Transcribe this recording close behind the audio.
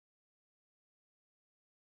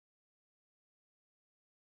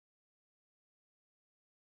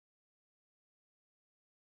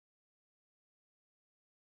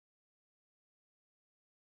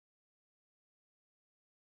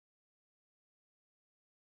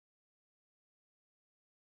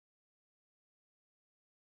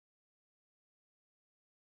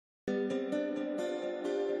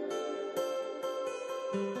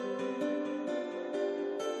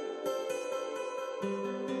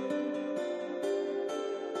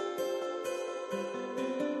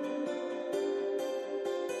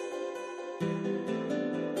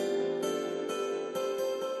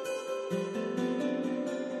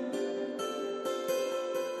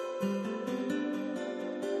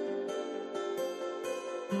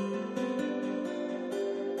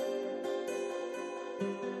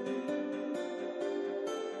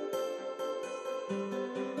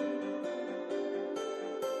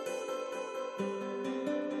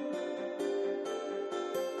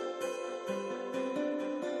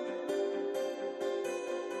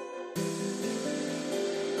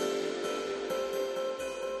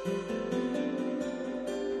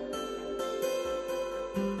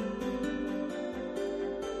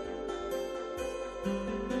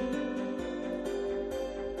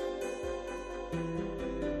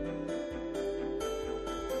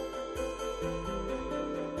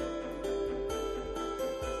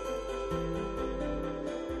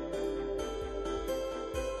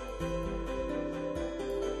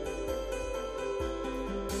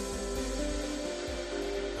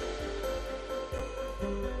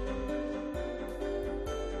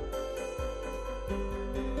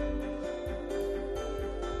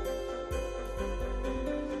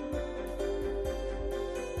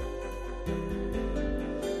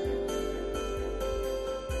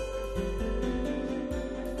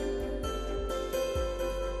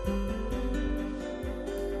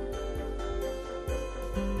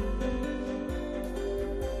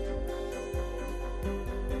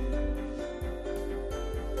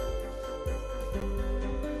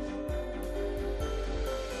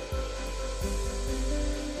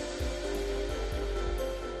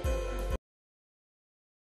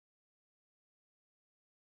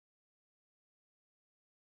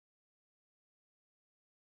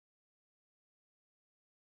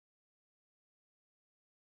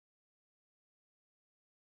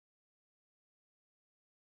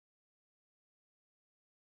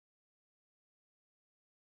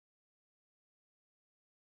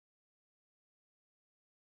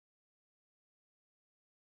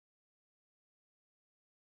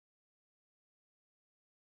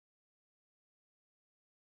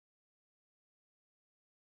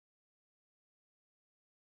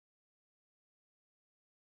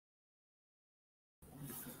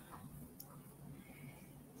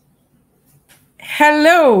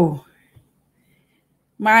Hello.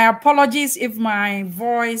 My apologies if my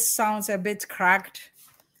voice sounds a bit cracked.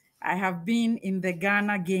 I have been in the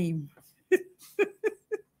Ghana game.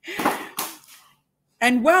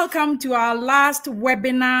 And welcome to our last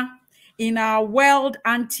webinar in our World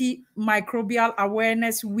Antimicrobial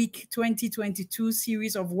Awareness Week 2022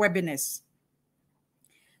 series of webinars.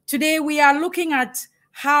 Today, we are looking at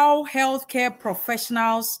how healthcare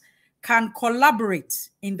professionals can collaborate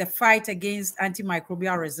in the fight against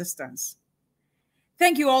antimicrobial resistance.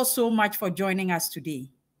 Thank you all so much for joining us today.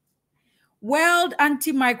 World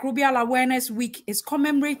Antimicrobial Awareness Week is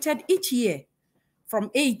commemorated each year from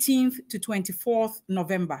 18th to 24th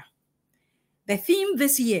November. The theme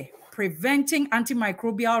this year, Preventing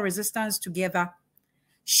Antimicrobial Resistance Together,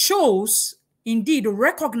 shows, indeed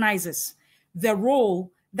recognizes the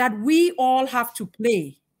role that we all have to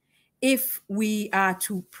play if we are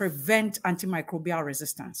to prevent antimicrobial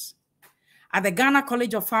resistance. At the Ghana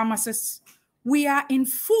College of Pharmacists, we are in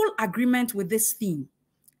full agreement with this theme.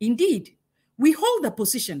 Indeed, we hold the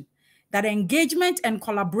position that engagement and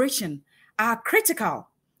collaboration are critical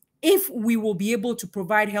if we will be able to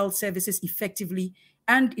provide health services effectively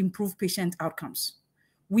and improve patient outcomes.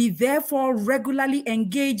 We therefore regularly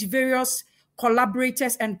engage various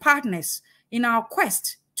collaborators and partners in our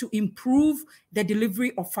quest to improve the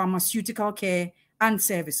delivery of pharmaceutical care and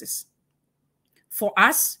services. For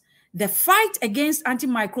us, the fight against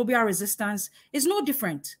antimicrobial resistance is no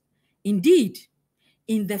different. Indeed,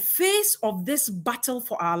 in the face of this battle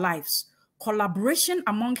for our lives, collaboration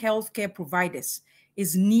among healthcare providers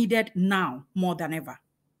is needed now more than ever.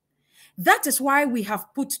 That is why we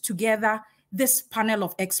have put together this panel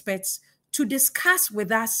of experts to discuss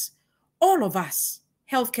with us, all of us,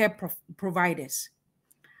 healthcare providers,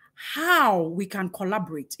 how we can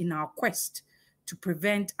collaborate in our quest to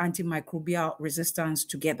prevent antimicrobial resistance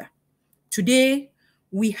together. Today,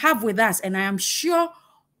 we have with us, and I am sure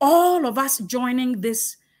all of us joining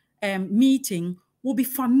this meeting will be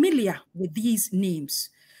familiar with these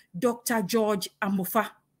names: Dr. George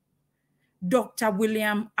Amofa, Dr.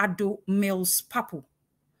 William Ado Mills Papu,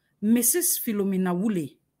 Mrs. Philomena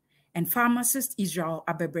Wule, and pharmacist Israel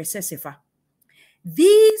Abebresesefa.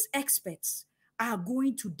 These experts are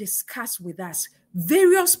going to discuss with us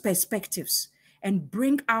various perspectives and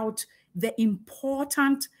bring out the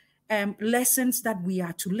important lessons that we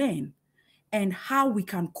are to learn and how we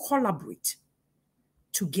can collaborate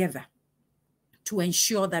together to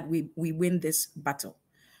ensure that we win this battle.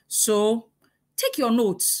 So take your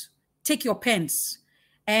notes, take your pens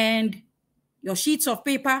and your sheets of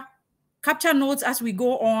paper, capture notes as we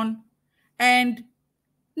go on, and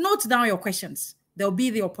note down your questions. There'll be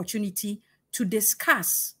the opportunity to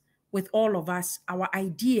discuss with all of us our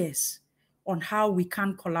ideas on how we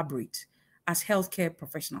can collaborate as healthcare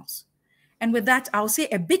professionals. And with that, I'll say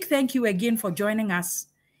a big thank you again for joining us.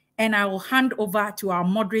 And I will hand over to our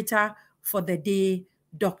moderator for the day,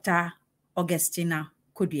 Dr. Augustina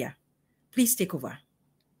Kodia. Please take over.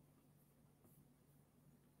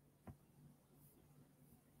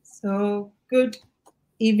 So good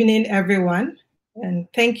evening, everyone. And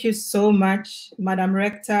thank you so much, Madam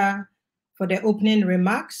Rector, for the opening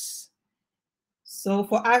remarks. So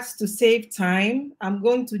for us to save time, I'm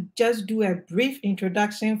going to just do a brief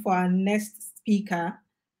introduction for our next speaker.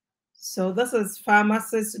 So this is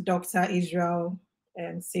pharmacist Dr. Israel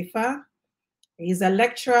Sefa. He's a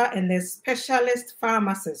lecturer and a specialist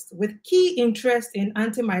pharmacist with key interest in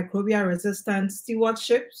antimicrobial resistance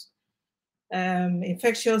stewardships,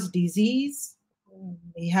 infectious disease.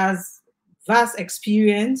 He has vast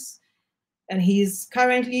experience, and he is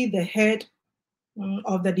currently the head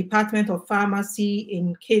of the Department of Pharmacy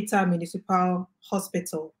in Keita Municipal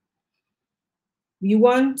Hospital. We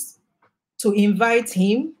want to invite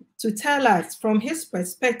him to tell us from his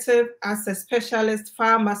perspective as a specialist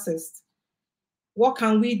pharmacist, what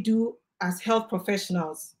can we do as health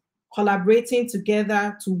professionals collaborating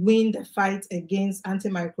together to win the fight against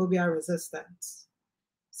antimicrobial resistance?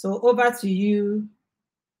 So over to you.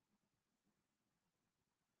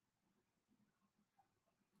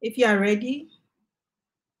 If you are ready,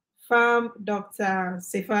 Pharm, Dr.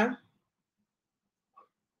 Sefa.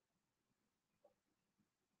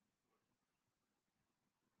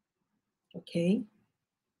 Okay.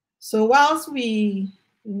 So whilst we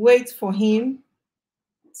wait for him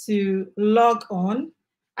to log on,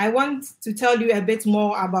 I want to tell you a bit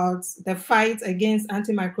more about the fight against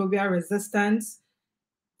antimicrobial resistance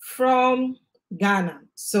from Ghana.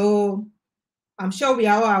 So I'm sure we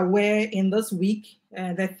are all aware in this week,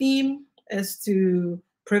 the theme is to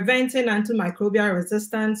preventing antimicrobial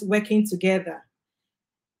resistance, working together.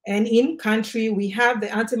 And in country, we have the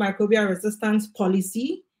antimicrobial resistance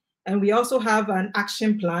policy, and we also have an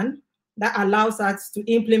action plan that allows us to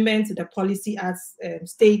implement the policy as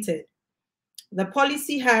stated. The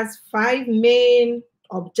policy has 5 main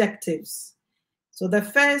objectives. So the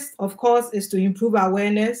first, of course, is to improve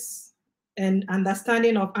awareness and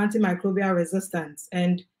understanding of antimicrobial resistance.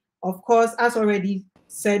 And of course, as already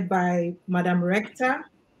said by Madam Rector,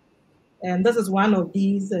 and this is one of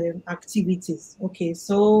these activities. Okay,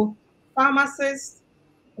 so pharmacist,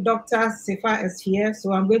 Dr. Sefa is here,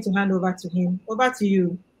 so I'm going to hand over to him. Over to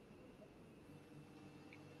you.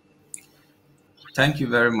 Thank you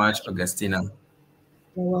very much, Augustina.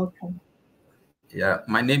 You're welcome. Yeah,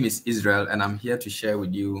 my name is Israel, and I'm here to share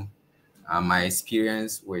with you my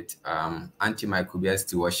experience with antimicrobial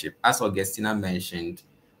stewardship. As Augustina mentioned,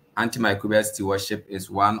 antimicrobial stewardship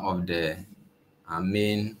is one of the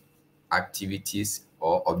main activities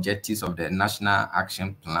or objectives of the National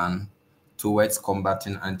Action Plan towards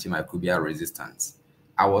combating antimicrobial resistance.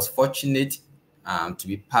 I was fortunate to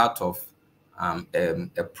be part of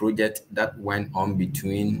a project that went on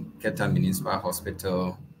between Keta Municipal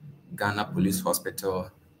Hospital, Ghana Police Hospital,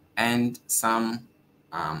 and some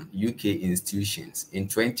UK institutions. In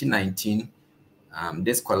 2019,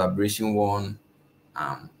 this collaboration won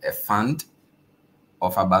a fund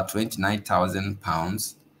of about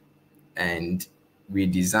 £29,000, and we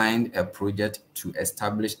designed a project to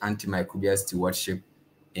establish antimicrobial stewardship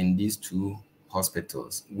in these 2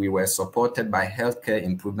 hospitals. We were supported by Healthcare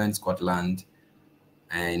Improvement Scotland,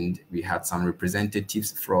 and we had some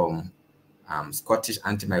representatives from Scottish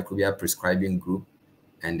Antimicrobial Prescribing Group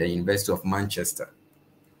and the University of Manchester.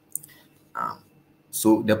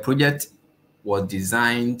 So the project was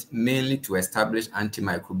designed mainly to establish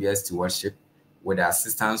antimicrobial stewardship with the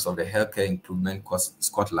assistance of the Healthcare Improvement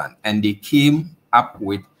Scotland. And they came up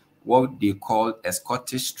with what they call a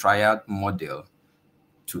Scottish triad model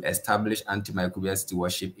to establish antimicrobial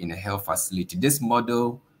stewardship in a health facility. This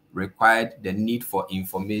model required the need for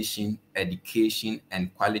information, education,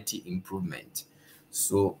 and quality improvement.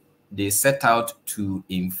 So they set out to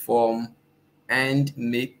inform and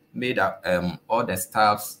made all the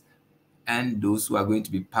staffs and those who are going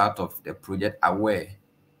to be part of the project aware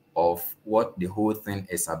of what the whole thing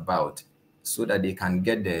is about, so that they can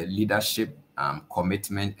get the leadership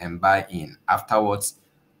commitment and buy-in. Afterwards,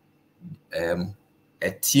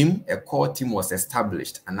 a core team was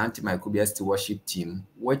established, an antimicrobial stewardship team,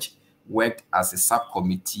 which worked as a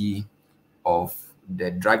subcommittee of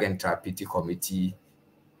the Drug and Therapeutic Committee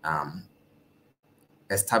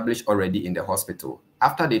established already in the hospital.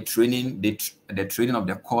 After the training, the training of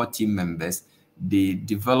the core team members, they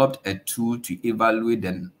developed a tool to evaluate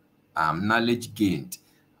the knowledge gained.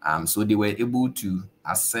 So they were able to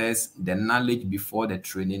assess the knowledge before the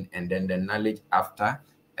training and then the knowledge after.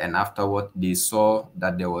 And afterward, they saw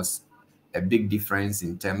that there was a big difference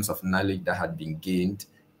in terms of knowledge that had been gained.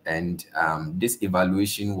 And this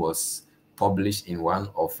evaluation was published in one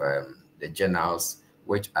of the journals,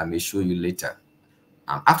 which I may show you later.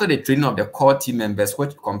 After the training of the core team members,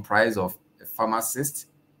 which comprise of a pharmacist,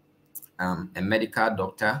 a medical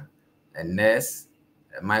doctor, a nurse,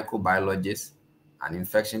 a microbiologist, an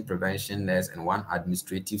infection prevention nurse, and 1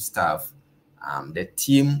 administrative staff, the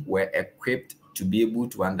team were equipped to be able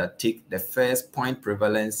to undertake the first point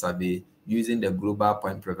prevalence survey using the Global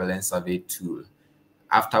Point Prevalence Survey tool.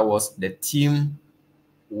 Afterwards, the team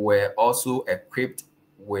were also equipped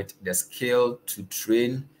with the skill to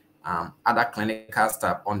train other clinical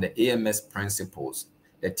staff on the AMS principles.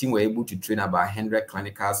 The team were able to train about 100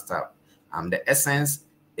 clinical staff. The essence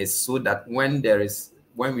is so that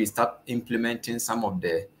when we start implementing some of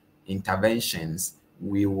the interventions,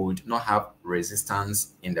 we would not have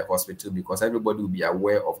resistance in the hospital because everybody will be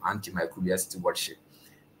aware of antimicrobial stewardship.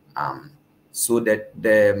 So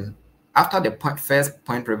that after the first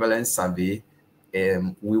point prevalence survey,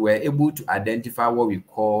 we were able to identify what we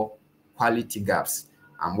call quality gaps.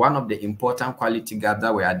 One of the important quality gaps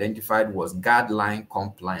that were identified was guideline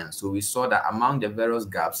compliance. So we saw that among the various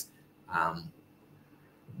gaps,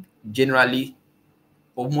 generally,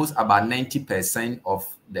 almost about 90% of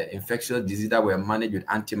the infectious diseases that were managed with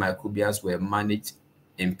antimicrobials were managed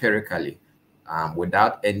empirically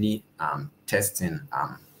without any testing,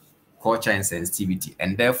 culture, and sensitivity.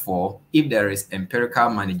 And therefore, if there is empirical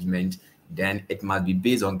management, then it must be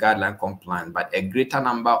based on guideline compliance. But a greater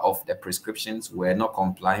number of the prescriptions were not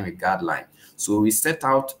complying with guideline. So we set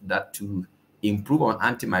out that to improve on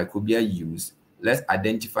antimicrobial use, let's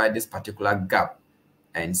identify this particular gap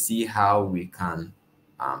and see how we can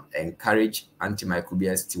encourage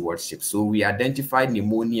antimicrobial stewardship. So we identified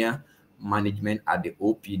pneumonia management at the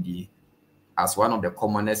OPD as one of the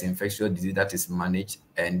commonest infectious disease that is managed,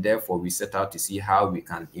 and therefore we set out to see how we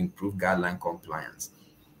can improve guideline compliance.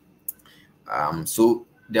 So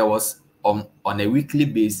there was on a weekly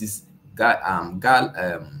basis, guideline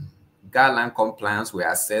compliance were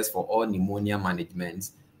assessed for all pneumonia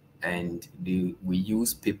management, and we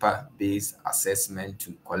use paper-based assessment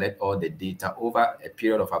to collect all the data over a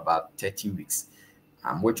period of about 30 weeks,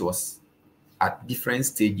 which was at different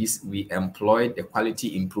stages. We employed the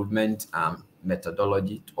quality improvement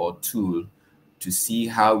methodology or tool to see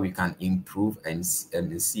how we can improve and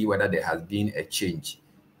see whether there has been a change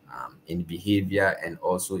in behavior and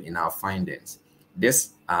also in our findings.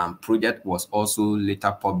 This project was also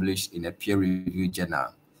later published in a peer-reviewed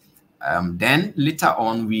journal. Then later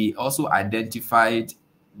on, we also identified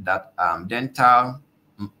that dental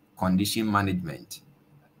condition management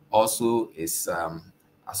also is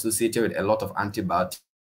associated with a lot of antibiotic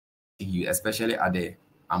use, especially at the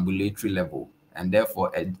ambulatory level. And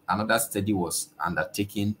therefore, another study was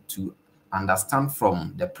undertaken to understand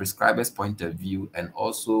from the prescriber's point of view and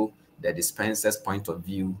also the dispenser's point of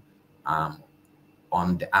view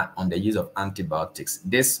on the use of antibiotics.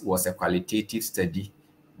 This was a qualitative study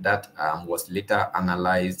that was later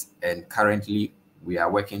analyzed, and currently we are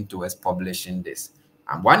working towards publishing this.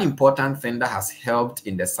 And one important thing that has helped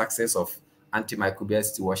in the success of antimicrobial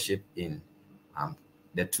stewardship in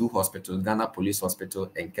the two hospitals, Ghana Police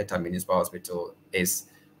Hospital and Keta Municipal Hospital, is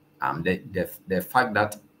the fact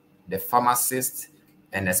that the pharmacists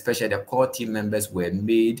and especially the core team members were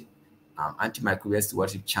made antimicrobial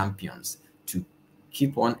stewardship champions to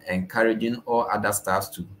keep on encouraging all other staffs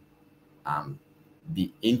to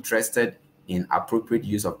be interested in appropriate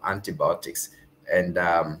use of antibiotics. And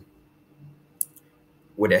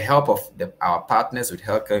with the help of our partners with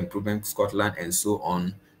Healthcare Improvement Scotland and so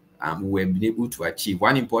on, we were able to achieve.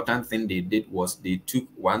 One important thing they did was they took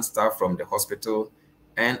one staff from the hospital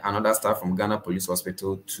and another staff from Ghana Police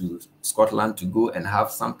Hospital to Scotland to go and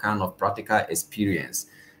have some kind of practical experience.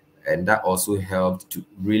 And that also helped to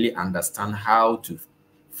really understand how to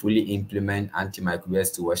fully implement antimicrobial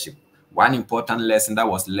stewardship. One important lesson that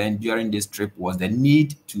was learned during this trip was the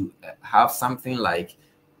need to have something like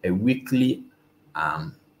a weekly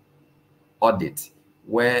audit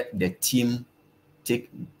where the team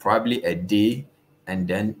take probably a day and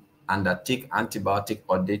then undertake antibiotic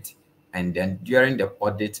audit, and then during the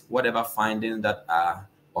audit, whatever findings that are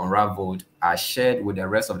unraveled are shared with the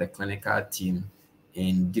rest of the clinical team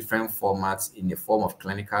in different formats, in the form of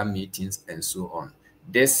clinical meetings and so on.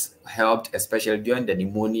 This helped, especially during the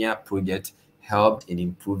pneumonia project, helped in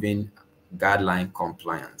improving guideline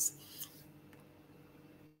compliance.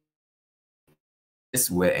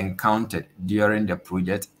 These were encountered during the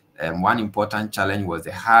project. One important challenge was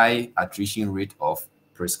the high attrition rate of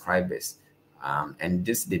prescribers. And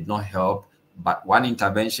this did not help, but one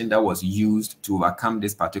intervention that was used to overcome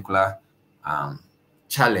this particular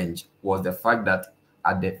challenge was the fact that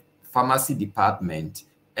at the pharmacy department,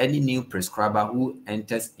 any new prescriber who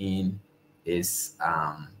enters in is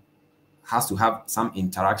has to have some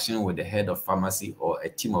interaction with the head of pharmacy or a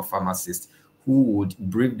team of pharmacists who would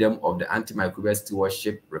brief them of the antimicrobial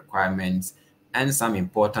stewardship requirements and some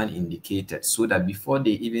important indicators, so that before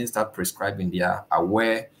they even start prescribing, they are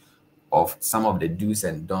aware of some of the do's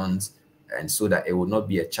and don'ts, and so that it will not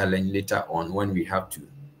be a challenge later on when we have to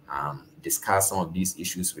discuss some of these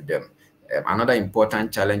issues with them. Another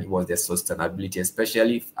important challenge was the sustainability,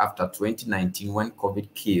 especially after 2019 when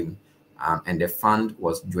COVID came and the fund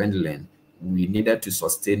was dwindling. We needed to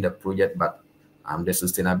sustain the project, but the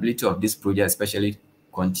sustainability of this project, especially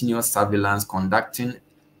continuous surveillance, conducting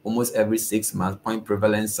almost every 6 months point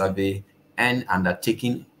prevalence survey, and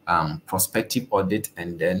undertaking prospective audit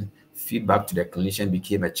and then feedback to the clinician,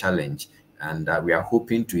 became a challenge. And we are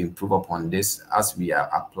hoping to improve upon this as we are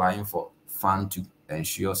applying for funds to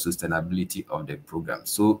ensure sustainability of the program.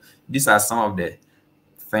 So these are some of the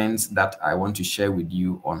things that I want to share with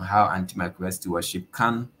you on how antimicrobial stewardship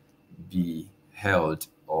can be held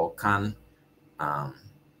or can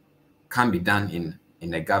be done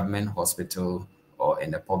in a government hospital or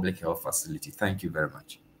in a public health facility. Thank you very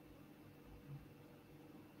much.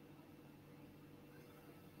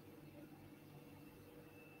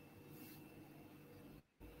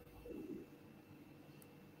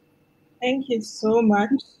 Thank you so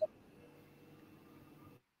much,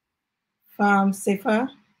 Pharm Sefa,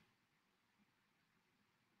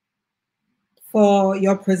 for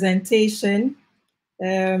your presentation.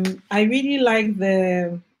 I really like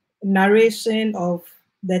the narration of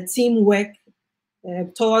the teamwork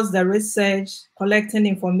towards the research, collecting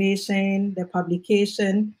information, the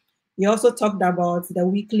publication. You also talked about the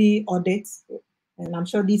weekly audits And I'm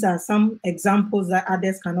sure these are some examples that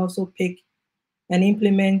others can also pick and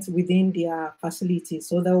implement within their facilities.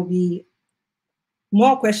 So there will be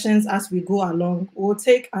more questions as we go along. We'll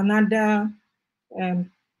take another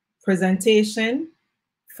presentation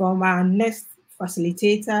from our next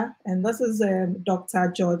facilitator, and this is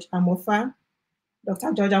Dr. George Amofa.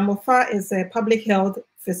 Dr. George Amofa is a public health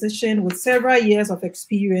physician with several years of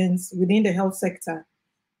experience within the health sector.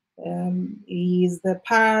 He is the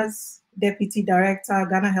PARS Deputy Director,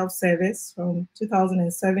 Ghana Health Service from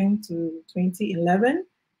 2007 to 2011.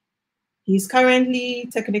 He's currently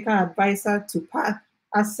Technical Advisor to Path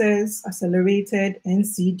Access Accelerated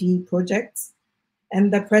NCD projects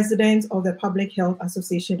and the President of the Public Health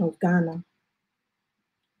Association of Ghana.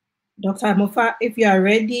 Dr. Amofa, if you are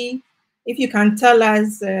ready, if you can tell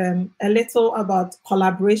us a little about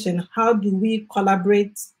collaboration. How do we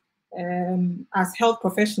collaborate as health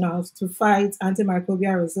professionals to fight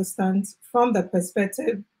antimicrobial resistance from the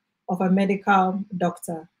perspective of a medical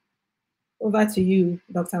doctor? Over to you,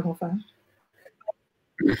 Dr. Amofa.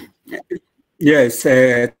 Yes,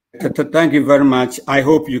 thank you very much. I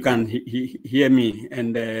hope you can hear me,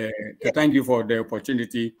 and thank you for the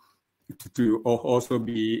opportunity to also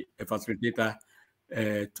be a facilitator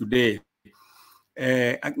today.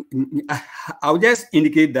 I'll just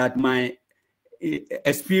indicate that my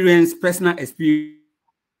personal experience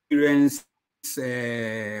with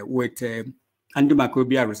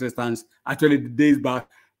antimicrobial resistance actually dates back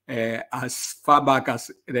as far back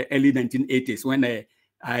as the early 1980s, when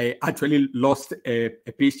I actually lost a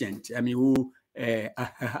patient, who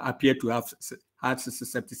appeared to have had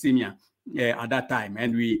septicemia at that time,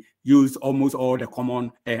 and we used almost all the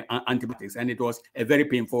common antibiotics, and it was a very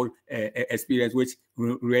painful experience, which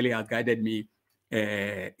really has guided me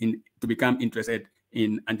to become interested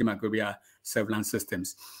in antimicrobial surveillance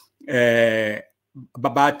systems. But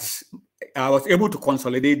I was able to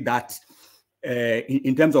consolidate that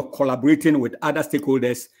in terms of collaborating with other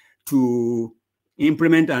stakeholders to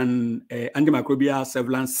implement an antimicrobial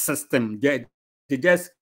surveillance system. They're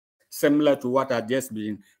just similar to what had just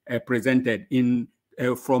been presented in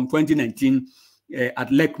from 2019 at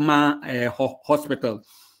Lekma Hospital,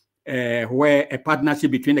 where a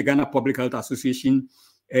partnership between the Ghana Public Health Association,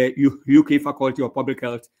 UK Faculty of Public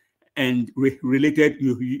Health, and related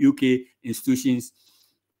UK institutions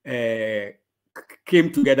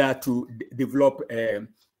came together to develop a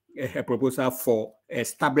proposal for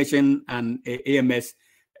establishing an AMS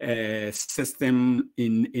system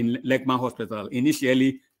in Lekma Hospital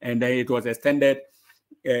initially, and then it was extended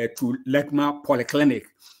to Lekma Polyclinic,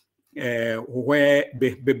 where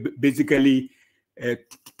basically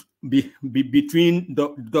between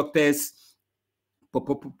doctors,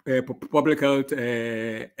 public health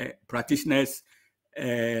practitioners,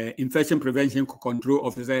 infection prevention control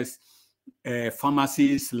officers,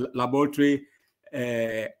 pharmacists, laboratory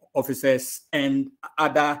officers, and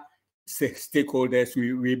other stakeholders,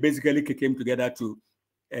 we basically came together to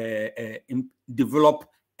develop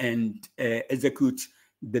and execute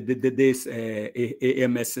this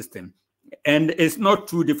AMS system. And it's not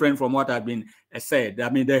too different from what had been said.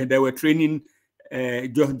 There were training,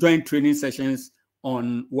 joint training sessions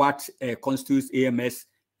on what constitutes AMS,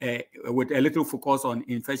 with a little focus on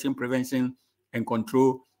infection prevention and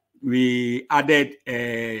control. We added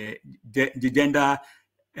the gender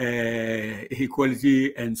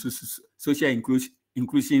equality and social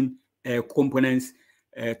inclusion components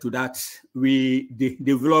to that. We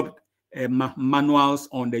developed manuals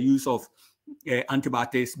on the use of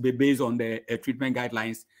antibiotics based on the treatment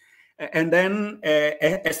guidelines, and then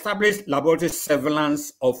established laboratory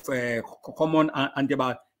surveillance of common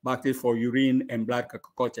antibiotics for urine and blood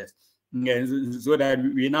cultures, so that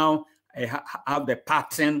we now have the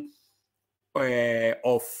pattern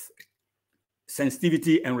of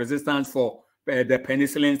sensitivity and resistance for the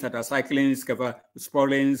penicillins, tetracyclines,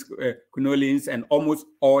 cephalosporins, quinolines, and almost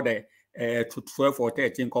all the 12 or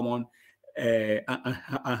 13 common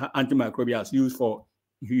antimicrobials used for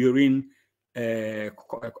urine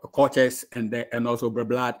cultures and also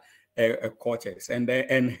blood cultures, and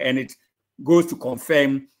it goes to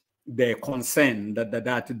confirm the concern that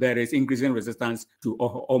there is increasing resistance to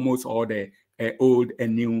almost all the old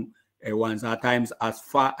and new ones, at times as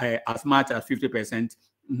much as 50%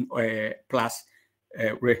 plus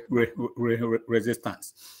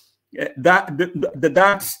resistance.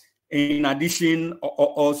 That in addition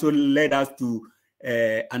also led us to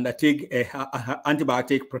undertake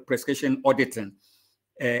antibiotic prescription auditing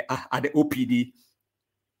at the OPD,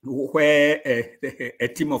 where a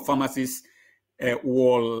team of pharmacists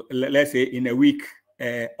will, let's say, in a week,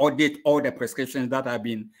 audit all the prescriptions that have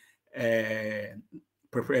been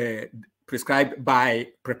prescribed by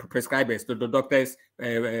prescribers, the doctors,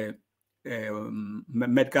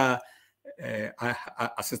 medical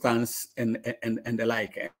assistants, and the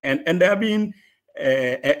like. And there have been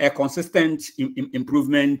a consistent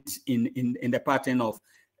improvement in the pattern of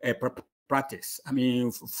practice. I mean,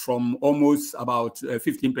 from almost about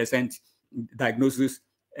 15% diagnosis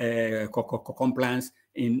compliance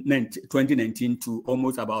in 2019 to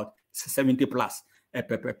almost about 70 plus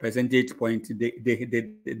percentage point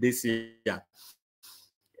this year.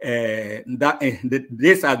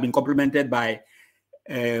 This has been complemented by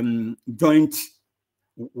joint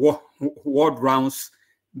ward rounds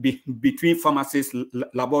between pharmacists,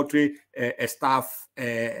 laboratory staff,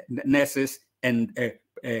 nurses, and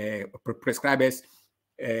prescribers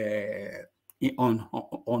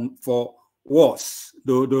for wards,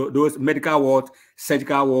 those medical ward,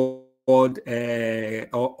 surgical ward,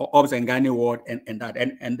 obs and gynae ward, and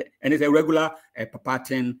it's a regular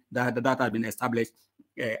pattern that has been established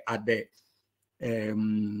at the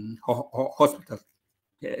hospital,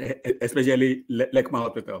 especially Lekma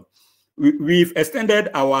Hospital. We've extended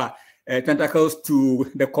our tentacles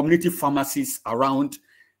to the community pharmacies around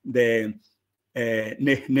the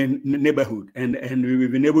neighborhood, and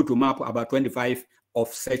we've been able to map about 25 of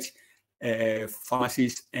such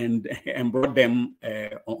pharmacies and brought them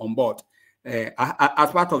on board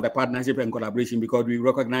as part of the partnership and collaboration, because we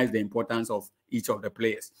recognize the importance of each of the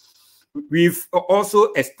players. We've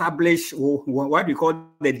also established what we call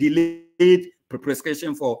the delayed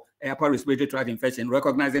prescription for upper respiratory tract infection,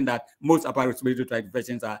 recognizing that most upper respiratory tract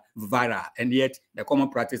infections are viral, and yet the common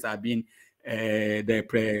practice has been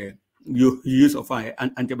the use of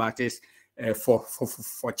antibiotics for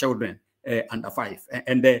children under 5.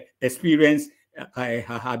 And the experience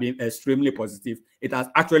have been extremely positive. It has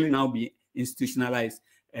actually now been institutionalized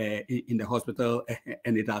in the hospital,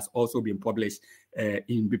 and it has also been published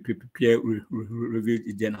in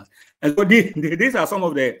peer-reviewed journals. And so these are some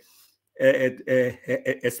of the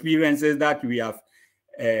experiences that we have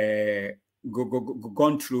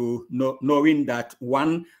gone through, knowing that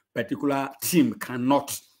one particular team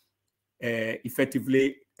cannot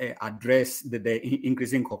effectively address the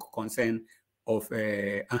increasing concern of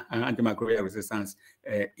antimicrobial resistance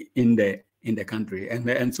in the country,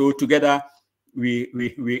 and so together we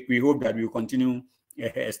hope that we will continue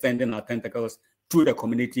extending our tentacles to the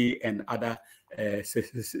community and other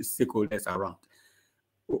stakeholders around.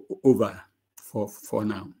 Over for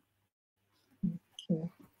now. Okay.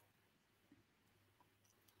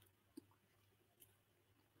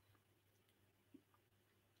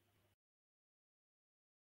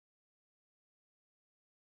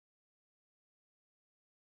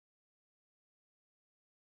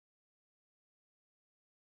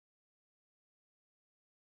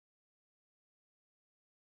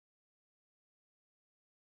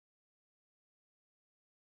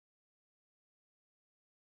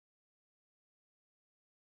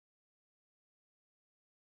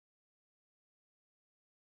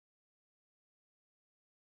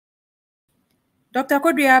 Dr.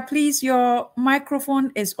 Kodria, please, your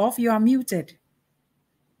microphone is off. You are muted.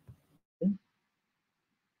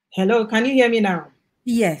 Hello, can you hear me now?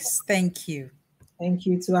 Yes, thank you. Thank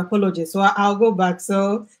you. To apologize. So I'll go back.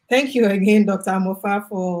 So thank you again, Dr. Amofa,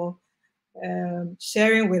 for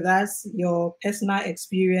sharing with us your personal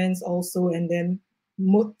experience also, and then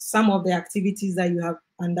some of the activities that you have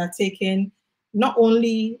undertaken, not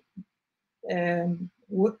only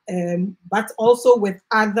but also with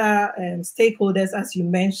other stakeholders, as you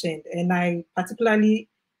mentioned. And I particularly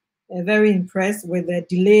very impressed with the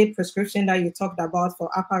delayed prescription that you talked about for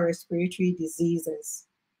upper respiratory diseases.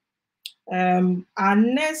 Our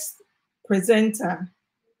next presenter,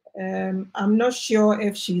 I'm not sure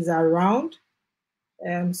if she's around.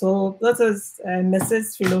 So that is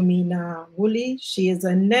Mrs. Philomena Woolley. She is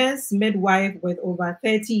a nurse midwife with over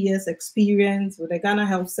 30 years experience with the Ghana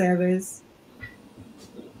Health Service.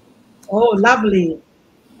 Oh, lovely.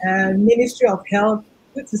 Ministry of Health,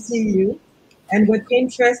 good to see you. And with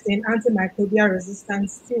interest in antimicrobial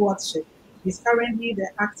resistance stewardship. She's currently the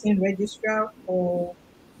acting registrar for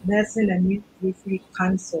Nursing and Midwifery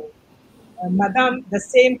Council. Madam, the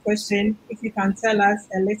same question, if you can tell us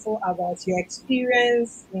a little about your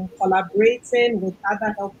experience in collaborating with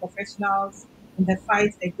other health professionals in the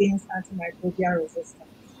fight against antimicrobial resistance.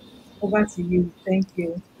 Over to you. Thank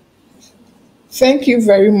you. Thank you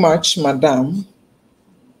very much, Madam.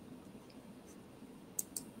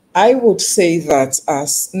 I would say that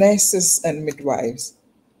as nurses and midwives,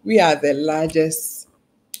 we are the largest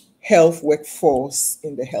health workforce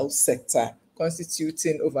in the health sector,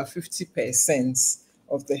 constituting over 50%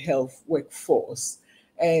 of the health workforce.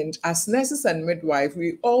 And as nurses and midwives,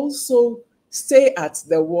 we also stay at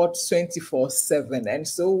the ward 24/7. And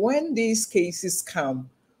so when these cases come,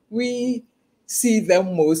 we see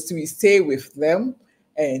them most, we stay with them,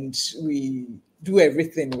 and we do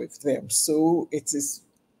everything with them. So it is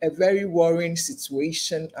a very worrying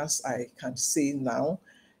situation, as I can say now.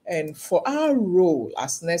 And for our role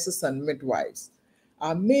as nurses and midwives,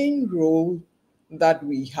 our main role that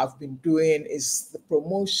we have been doing is the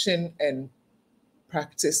promotion and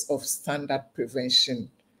practice of standard prevention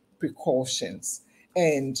precautions.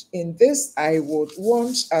 And in this, I would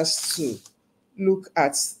want us to look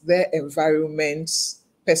at their environment,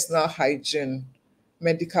 personal hygiene,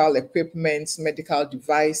 medical equipment, medical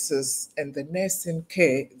devices, and the nursing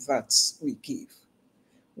care that we give.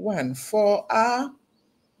 One, for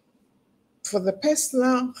the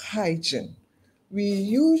personal hygiene, we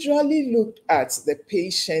usually look at the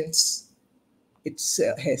patient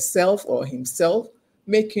herself or himself,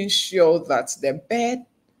 making sure that the bed,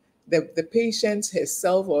 the patient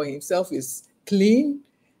herself or himself is clean,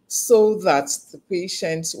 so that the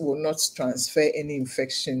patient will not transfer any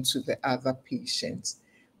infection to the other patient.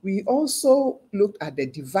 We also look at the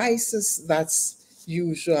devices that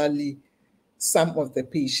usually some of the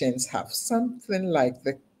patients have, something like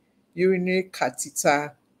the urinary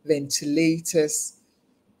catheter, ventilators,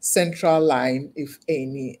 central line, if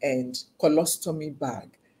any, and colostomy bag.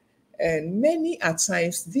 And many a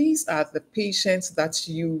times, these are the patients that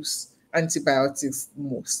use antibiotics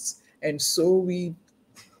most. And so we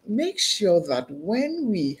make sure that when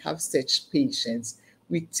we have such patients,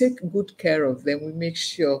 we take good care of them. We make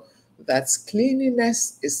sure that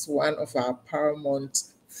cleanliness is one of our paramount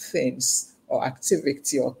things or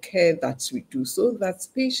activity or care that we do, so that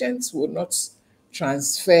patients will not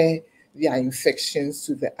transfer their infections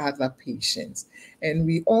to the other patients. And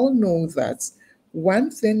we all know that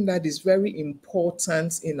one thing that is very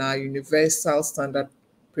important in our universal standard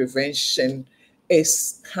prevention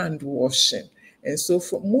is hand washing. And so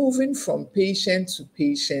moving from patient to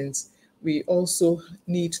patient, we also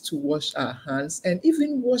need to wash our hands and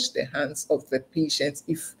even wash the hands of the patient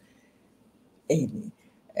if any.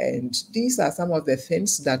 And these are some of the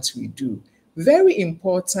things that we do. Very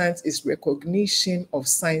important is recognition of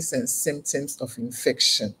signs and symptoms of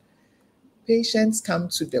infection. Patients come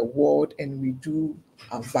to the ward and we do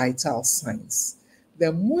our vital signs.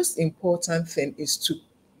 The most important thing is to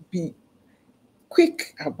be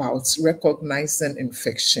quick about recognizing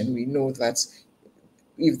infection. We know that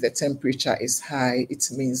if the temperature is high,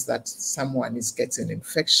 it means that someone is getting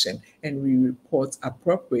infection, and we report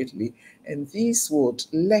appropriately. And this would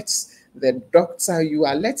let the doctor,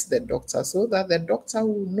 alert the doctor, so that the doctor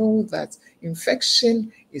will know that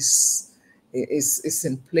infection is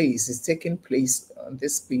in place, is taking place on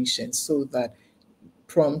this patient, so that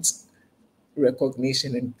prompt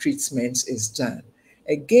recognition and treatment is done.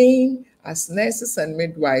 Again, as nurses and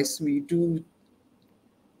midwives, we do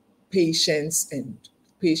patients and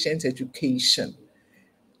patient education,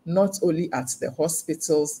 not only at the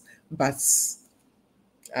hospitals, but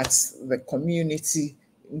at the community,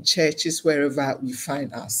 in churches, wherever we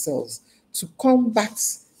find ourselves, to combat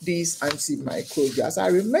these antimicrobials. I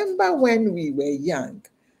remember when we were young,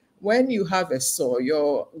 when you have a sore,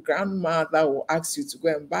 your grandmother will ask you to go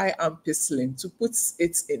and buy ampicillin to put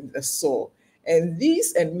it in the sore. And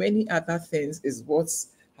these and many other things is what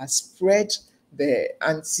has spread the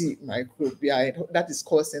antimicrobial, that is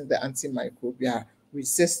causing the antimicrobial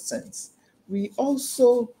resistance. We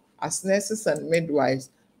also, as nurses and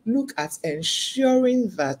midwives, look at ensuring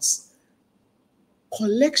that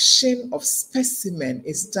collection of specimen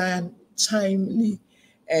is done timely,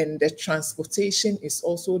 and the transportation is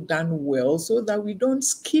also done well, so that we don't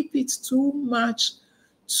skip it too much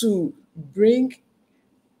to bring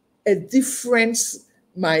a difference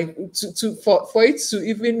for it to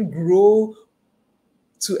even grow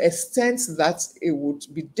to a extent that it would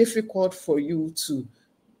be difficult for you to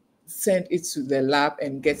send it to the lab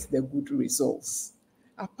and get the good results.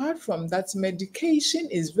 Apart from that, medication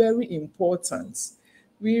is very important.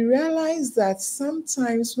 We realize that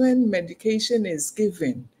sometimes when medication is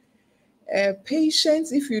given,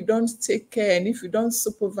 patients, if you don't take care and if you don't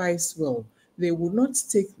supervise well, they will not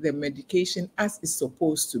take the medication as it's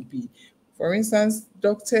supposed to be. For instance,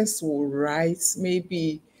 doctors will write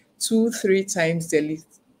maybe 2-3 times daily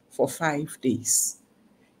for 5 days.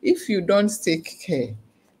 If you don't take care,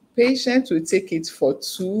 patients will take it for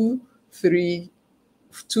 2-3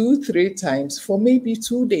 times for maybe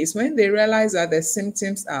 2 days. When they realize that the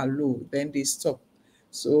symptoms are low, then they stop.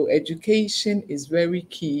 So education is very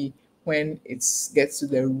key when it gets to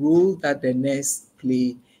the role that the nurse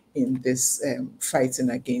play in this fighting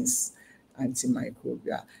against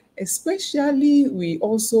antimicrobial. Especially, we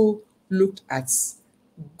also looked at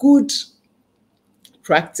good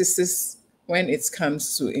practices when it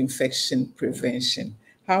comes to infection prevention.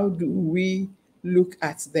 How do we look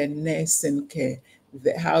at the nursing care?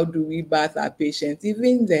 How do we bath our patients?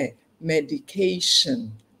 Even the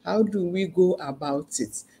medication, how do we go about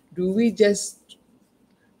it? Do we just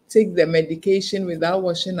take the medication without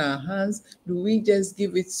washing our hands? Do we just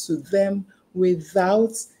give it to them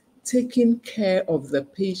without taking care of the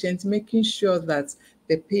patient, making sure that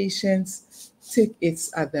the patients take it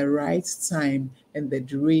at the right time and the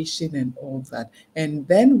duration and all that? And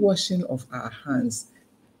then washing of our hands.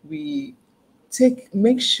 We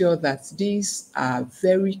make sure that these are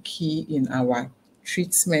very key in our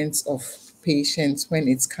treatment of patients when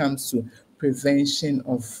it comes to prevention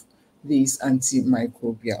of these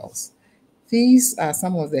antimicrobials. These are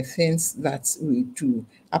some of the things that we do.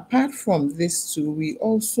 Apart from this too, we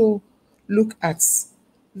also look at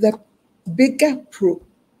the bigger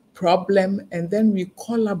problem, and then we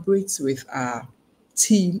collaborate with our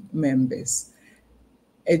team members.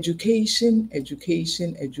 Education,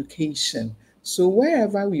 education, education. So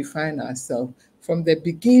wherever we find ourselves, from the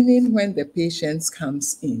beginning when the patient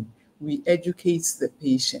comes in, we educate the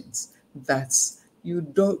patients that you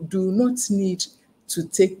do not need to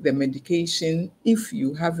take the medication if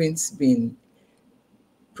you haven't been,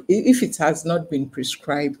 if it has not been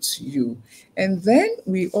prescribed to you. And then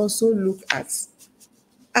we also look at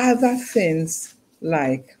other things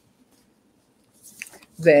like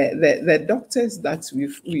the doctors that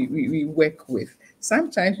we work with.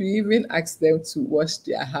 Sometimes we even ask them to wash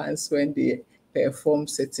their hands when they perform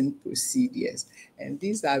certain procedures. And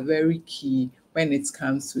these are very key when it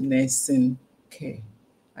comes to nursing care.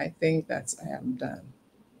 I think that I am done.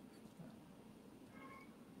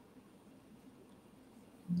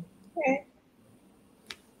 Okay.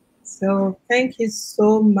 So thank you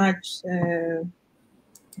so much,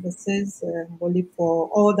 Mrs. Mboli, for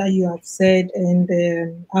all that you have said.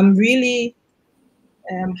 And I'm really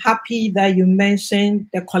happy that you mentioned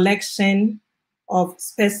the collection of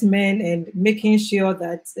specimen and making sure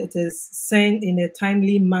that it is sent in a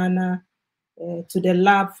timely manner to the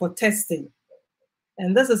lab for testing.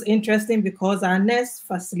 And this is interesting because our next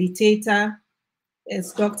facilitator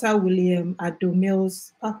is Dr. William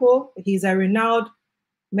Adomils Papo. He's a renowned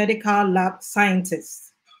medical lab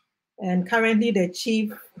scientist and currently the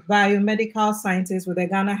chief biomedical scientist with the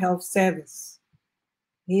Ghana Health Service.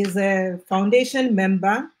 He is a foundation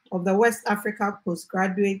member of the West Africa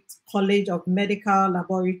Postgraduate College of Medical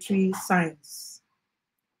Laboratory Science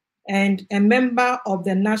and a member of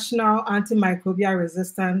the National Antimicrobial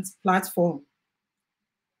Resistance Platform.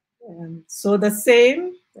 So the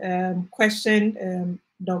same question,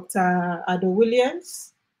 Dr. Ado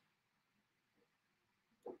Williams.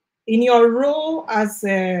 In your role as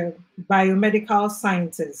a biomedical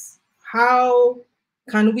scientist, how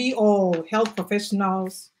can we all health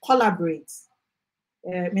professionals collaborate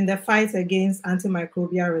in the fight against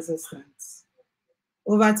antimicrobial resistance?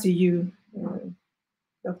 Over to you,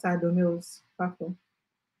 Dr. Adomils Papo.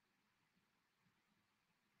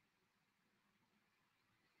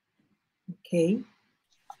 Okay.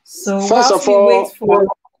 So first of all, wait for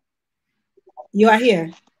you are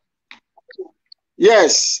here.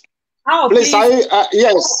 Yes. Oh, please.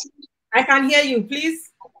 Yes. I can hear you.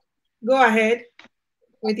 Please go ahead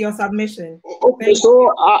with your submission. Okay,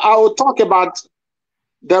 so I will talk about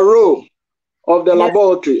the role of the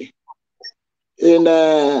laboratory in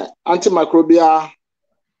antimicrobial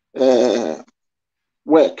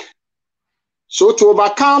work. So to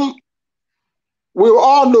overcome, we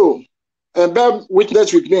all know and bear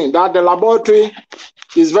witness with me that the laboratory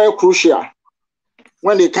is very crucial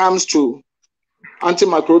when it comes to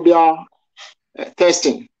antimicrobial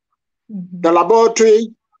testing. Mm-hmm. The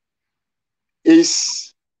laboratory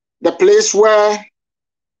is the place where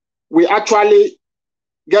we actually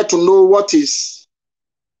get to know what is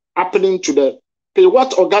happening to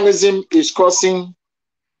what organism is causing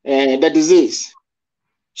the disease.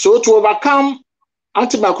 So to overcome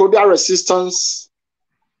antimicrobial resistance,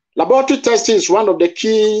 laboratory testing is one of the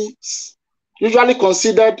keys usually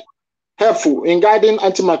considered helpful in guiding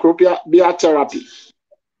antimicrobial therapy.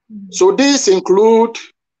 So these include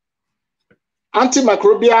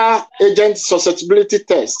antimicrobial agent susceptibility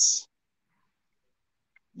tests,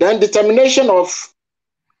 then determination of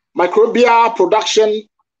microbial production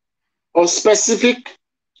of specific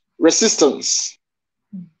resistance,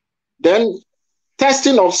 then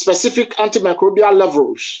testing of specific antimicrobial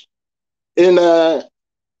levels in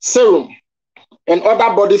serum and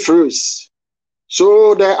other body fluids.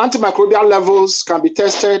 So the antimicrobial levels can be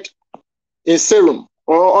tested in serum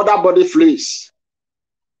or other body fluids.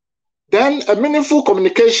 Then a meaningful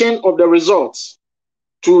communication of the results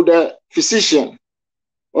to the physician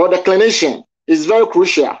or the clinician is very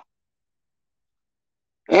crucial.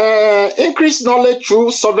 Increased knowledge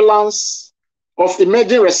through surveillance of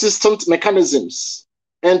emerging resistant mechanisms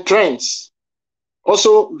and trends,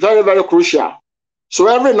 also very, very crucial. So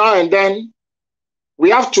every now and then, we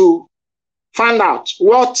have to find out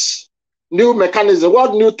what new mechanism,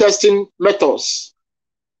 what new testing methods,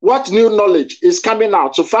 what new knowledge is coming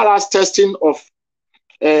out so far as testing of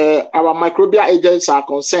our microbial agents are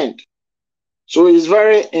concerned. So it's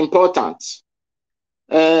very important.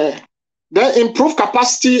 Then improve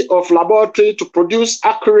capacity of laboratory to produce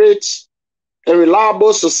accurate and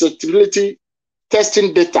reliable susceptibility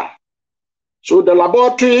testing data. So the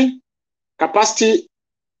laboratory capacity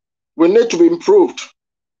will need to be improved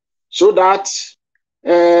so that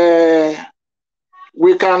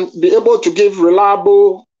we can be able to give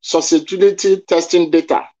reliable susceptibility testing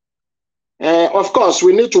data. Of course,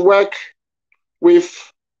 we need to work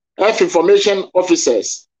with health information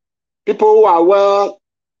officers, people who are well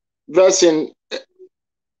versed in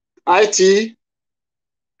IT,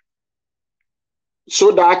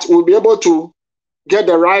 so that we'll be able to get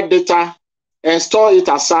the right data and store it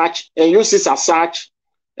as such and use it as such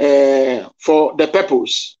for the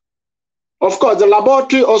purpose. Of course, the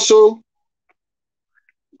laboratory also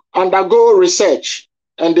undergo research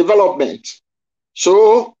and development.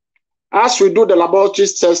 So as we do the laboratory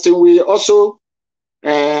testing, we also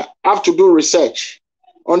have to do research.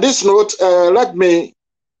 On this note, let me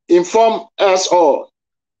inform us all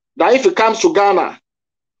that if it comes to Ghana,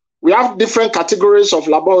 we have different categories of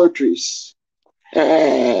laboratories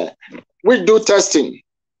which do testing.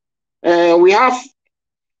 We have,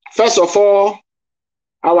 first of all,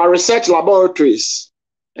 our research laboratories.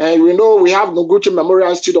 We know we have Noguchi Memorial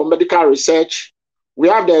Institute of Medical Research. We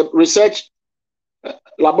have the research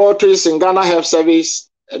laboratories in Ghana Health Service,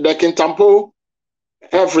 the Kintampo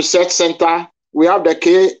Health Research Center. We have the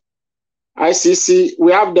KICC.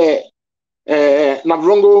 We have the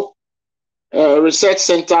Navrongo Research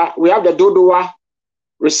Center. We have the Dodowa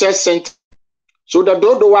Research Center. So the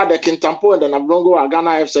Dodowa, the Kintampo, and the Navrongo are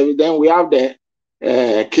Ghana Health Service. Then we have the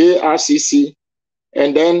KRCC,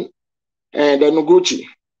 and then the Noguchi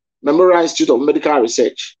Memorial Institute of Medical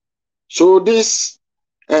Research. So these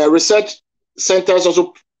research centers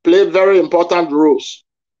also play very important roles.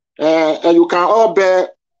 And you can all bear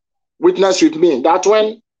witness with me that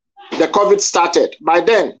when the COVID started, by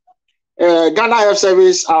then, Ghana Health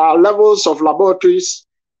Service, our levels of laboratories,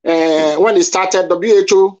 when it started,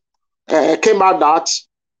 WHO came out that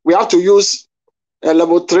we have to use a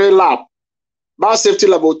level 3 lab, biosafety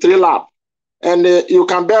level 3 lab. And you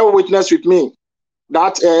can bear witness with me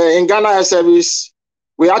that in Ghana Health Service,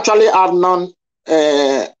 we actually have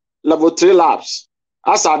level 3 labs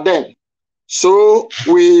as at then. So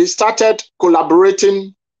we started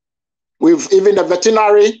collaborating with even the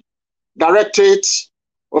veterinary directorate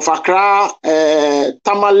of Accra,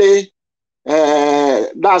 Tamale,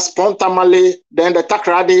 that's Pont Tamale, then the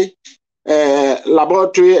Takrady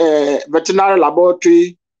laboratory, veterinary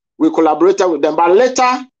laboratory. We collaborated with them, but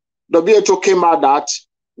later WHO came out that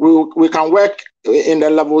we can work in the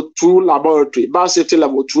level 2 laboratory, biosafety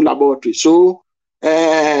level 2 laboratory. So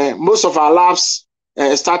most of our labs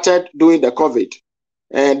started doing the COVID.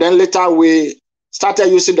 And then later we started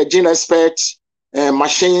using the Gene Expert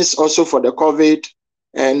machines also for the COVID.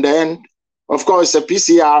 And then, of course, the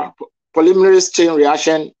PCR, polymerase chain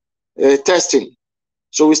reaction testing.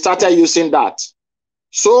 So we started using that.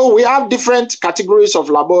 So we have different categories of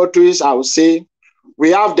laboratories, I would say.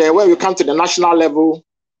 We have when we come to the national level,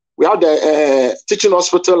 we have the teaching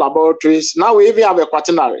hospital laboratories. Now we even have a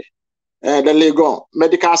quaternary, the Legon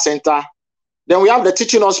Medical Center. Then we have the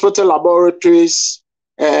teaching hospital laboratories.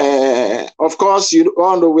 Of course, you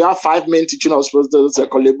all know we have 5 main teaching hospitals: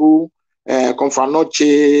 Kolebu,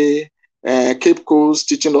 Confranoche, Cape Coast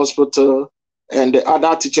Teaching Hospital, and the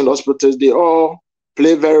other teaching hospitals. They all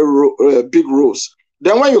play very big roles.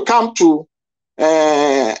 Then when you come to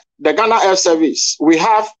the Ghana Health Service, we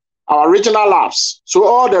have our regional labs. So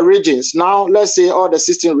all the regions, now let's say all the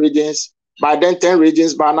 16 regions, by then 10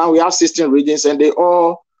 regions, by now we have 16 regions, and they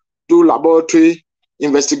all do laboratory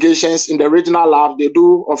investigations in the regional lab. They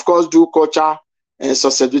do, of course, do culture and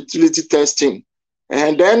susceptibility testing.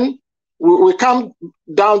 And then we come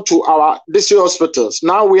down to our district hospitals.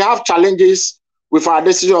 Now we have challenges with our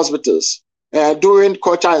district hospitals doing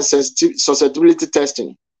culture and susceptibility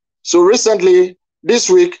testing. So recently, this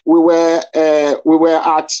week, we were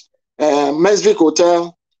at Mensvik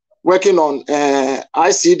Hotel working on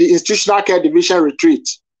ICD, Institutional Care Division retreat.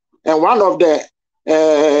 And one of the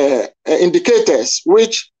indicators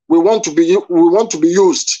which we want to be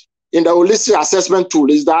used in the holistic assessment tool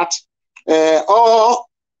is that all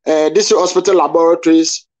district hospital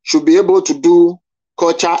laboratories should be able to do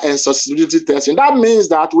culture and susceptibility testing. That means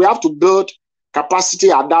that we have to build capacity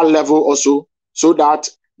at that level also, so that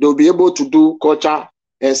they'll be able to do culture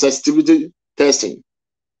and susceptibility testing.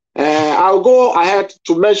 I'll go ahead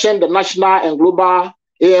to mention the national and global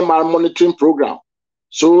AMR monitoring program.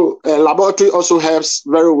 So laboratory also helps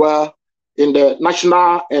very well in the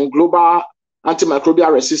national and global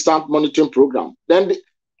antimicrobial resistant monitoring program. Then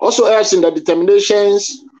also helps in the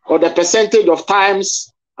determinations or the percentage of times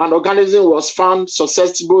an organism was found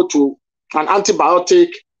susceptible to an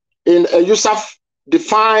antibiotic in a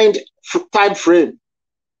user-defined time frame.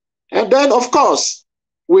 And then, of course,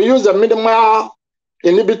 we use the minimal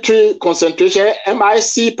inhibitory concentration,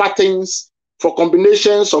 MIC patterns, for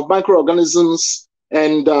combinations of microorganisms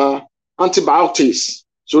and antibiotics.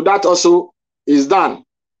 So that also is done.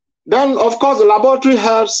 Then, of course, the laboratory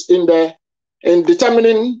helps in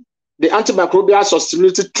determining the antimicrobial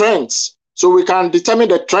susceptibility trends. So we can determine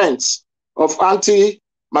the trends of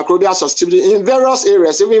antimicrobial susceptibility in various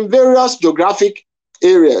areas, even various geographic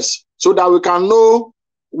areas, so that we can know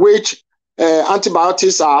which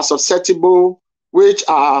antibiotics are susceptible, which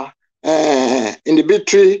are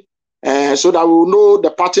inhibitory, so that we will know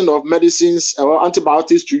the pattern of medicines or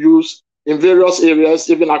antibiotics to use in various areas,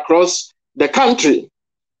 even across the country.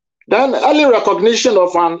 Then early recognition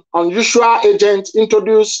of an unusual agent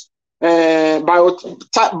introduced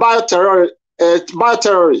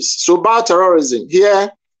bioterrorists. So bioterrorism,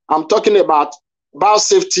 here I'm talking about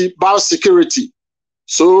biosafety, biosecurity.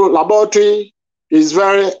 So laboratory is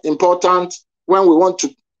very important when we want to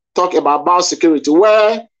talk about biosecurity,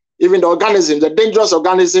 where even the organisms, the dangerous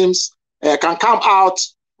organisms, can come out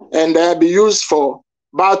and be used for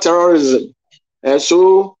bioterrorism.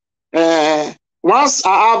 Once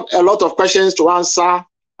I have a lot of questions to answer,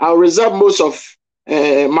 I'll reserve most of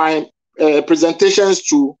my presentations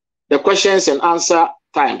to the questions and answer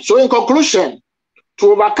time. So in conclusion,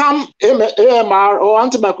 to overcome AMR or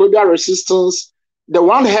antimicrobial resistance, the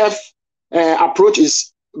One Health approach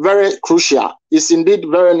is very crucial. It's indeed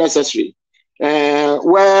very necessary,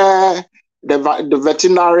 where the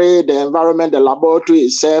veterinary, the environment, the laboratory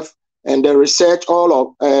itself, and the research, all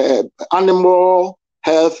of animal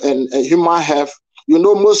health and human health. You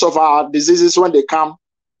know, most of our diseases, when they come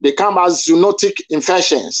as zoonotic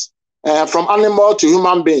infections from animal to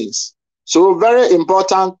human beings. So very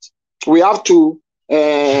important, we have to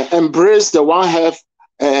embrace the One Health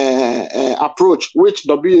approach, which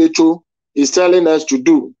WHO is telling us to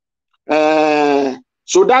do.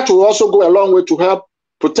 So that will also go a long way to help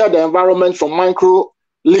protect the environment from micro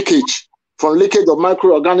leakage, from leakage of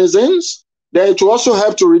microorganisms. Then it will also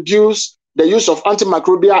help to reduce the use of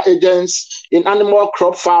antimicrobial agents in animal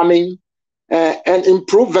crop farming and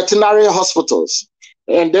improve veterinary hospitals.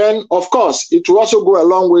 And then, of course, it will also go a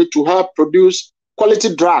long way to help produce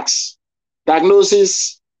quality drugs,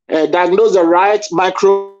 diagnose the right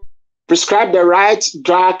microbe, prescribe the right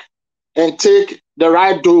drug, and take the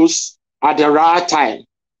right dose at the right time.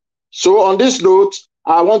 So on this note,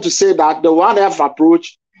 I want to say that the One Health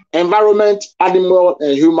approach, environment, animal,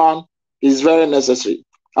 and human, is very necessary.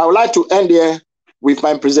 I would like to end here with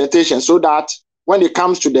my presentation so that when it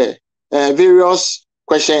comes to the various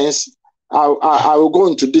questions, I will go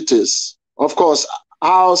into details. Of course,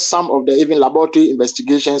 how some of the even laboratory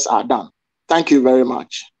investigations are done. Thank you very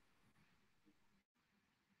much.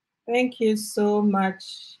 Thank you so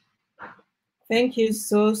much. Thank you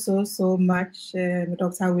so much,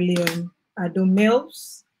 Dr. William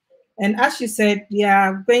Ado-Mills. And as you said, there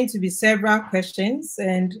are going to be several questions,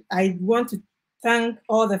 and I want to thank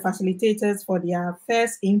all the facilitators for their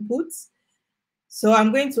first inputs. So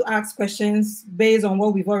I'm going to ask questions based on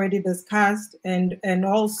what we've already discussed, and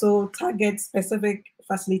also target specific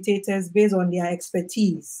facilitators based on their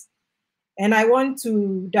expertise. And I want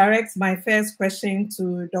to direct my first question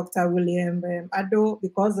to Dr. William Ado,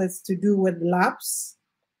 because it's to do with labs.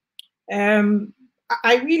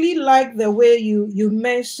 I really like the way you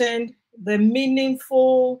mentioned the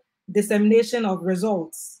meaningful dissemination of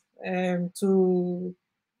results to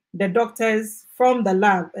the doctors from the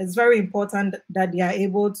lab. It's very important that they are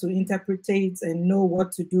able to interpret and know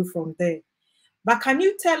what to do from there. But can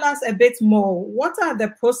you tell us a bit more? What are the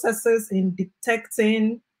processes in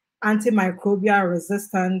detecting antimicrobial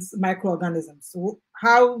resistance microorganisms? So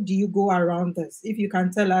how do you go around this? If you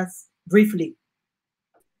can tell us briefly.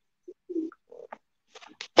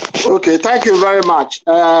 Okay, thank you very much.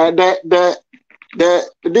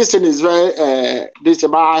 This thing is very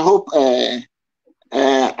but I hope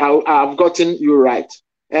I've gotten you right.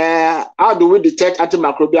 How do we detect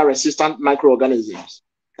antimicrobial resistant microorganisms?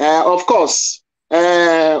 Of course,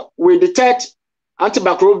 we detect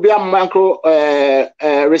antimicrobial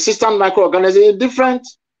resistant microorganisms in different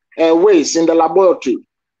ways in the laboratory.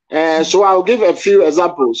 So I'll give a few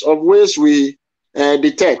examples of ways we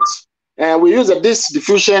detect. We use a disc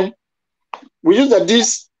diffusion. We use the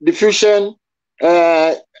disc diffusion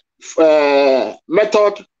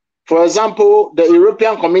method. For example, the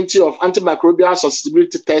European Committee of Antimicrobial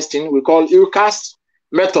Susceptibility Testing, we call EUCAST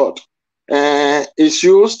method, is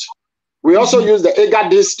used. We also use the EGA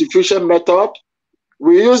disc diffusion method.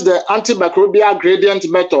 We use the antimicrobial gradient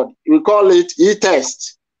method. We call it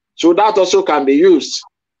E-test. So that also can be used.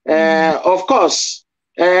 Of course,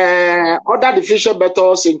 other diffusion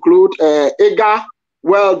methods include EGA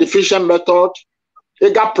well diffusion method,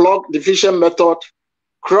 EGA plug diffusion method,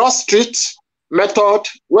 cross-treat method,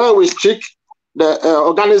 where we stick the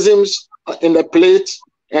organisms in the plate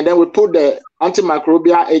and then we put the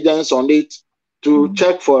antimicrobial agents on it to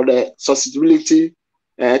check for the susceptibility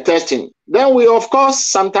testing. Then we, of course,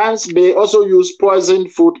 sometimes may also use poison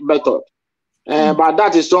food method, but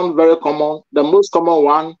that is not very common. The most common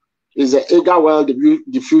one is the EGA well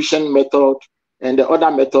diffusion method and the other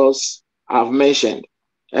methods I've mentioned.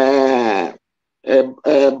 Broth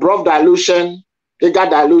dilution, EGA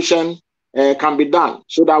dilution can be done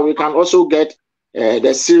so that we can also get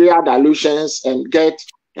the serial dilutions and get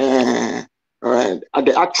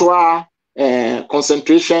the actual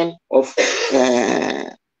concentration of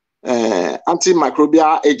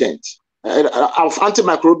antimicrobial agents, of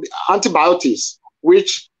antibiotics,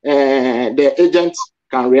 which the agent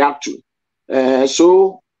can react to.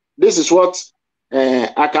 So this is what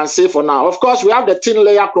I can say for now. Of course, we have the thin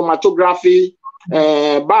layer chromatography,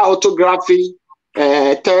 bioautography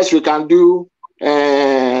tests we can do,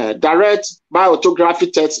 direct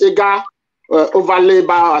bioautography tests, EGA overlay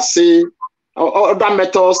bioassay, other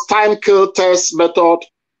methods, time kill test method.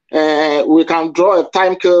 We can draw a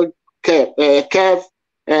time kill curve,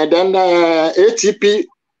 and then ATP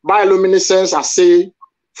bioluminescence assay,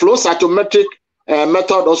 flow cytometric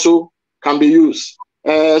method also can be used.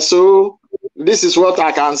 So this is what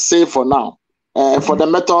I can say for now for the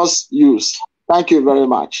methods used. Thank you very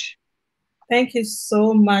much. Thank you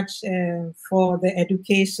so much for the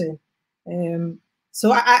education.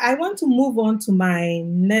 So I want to move on to my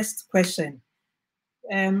next question.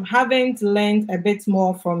 Having learned a bit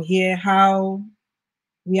more from here how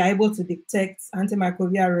we are able to detect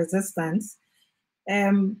antimicrobial resistance,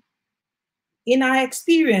 in our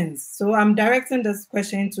experience, so I'm directing this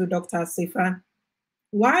question to Dr. Sefa,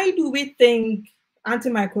 why do we think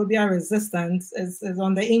antimicrobial resistance is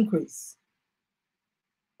on the increase?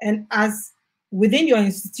 And as within your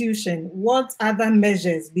institution, what other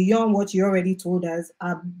measures beyond what you already told us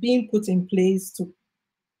are being put in place to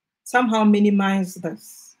somehow minimize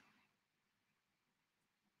this?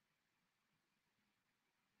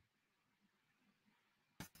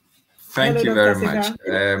 Thank you very much.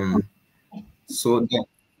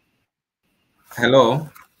 Hello?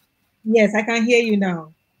 Yes, I can hear you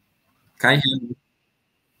now. Can you hear me?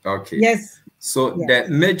 Okay. Yes. So the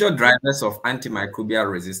major drivers of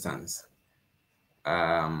antimicrobial resistance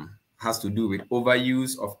has to do with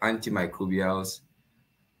overuse of antimicrobials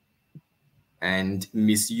and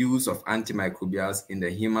misuse of antimicrobials in the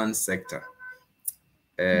human sector.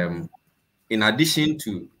 In addition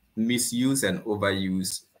to misuse and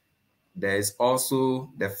overuse, there is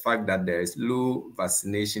also the fact that there is low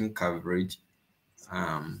vaccination coverage,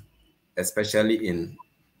 especially in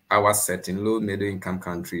our setting, low middle income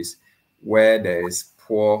countries, where there is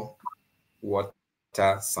poor water,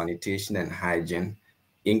 sanitation, and hygiene,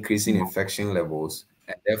 increasing infection levels.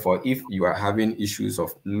 And therefore, if you are having issues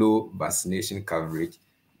of low vaccination coverage,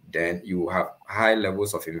 then you have high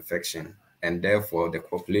levels of infection. And therefore, the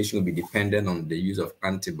population will be dependent on the use of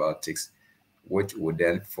antibiotics, which would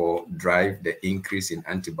therefore drive the increase in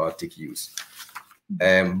antibiotic use.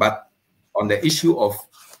 But on the issue of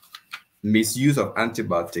misuse of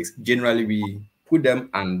antibiotics, generally we put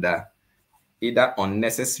them under either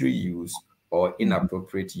unnecessary use or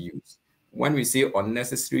inappropriate use. When we say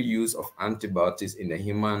unnecessary use of antibiotics in the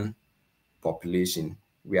human population,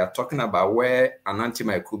 we are talking about where an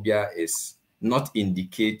antimicrobial is not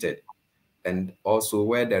indicated and also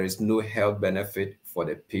where there is no health benefit for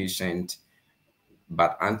the patient,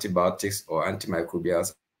 but antibiotics or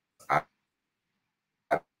antimicrobials are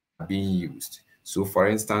being used. So for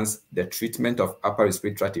instance, the treatment of upper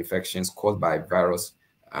respiratory tract infections caused by virus,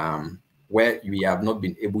 where we have not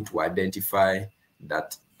been able to identify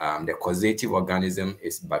that the causative organism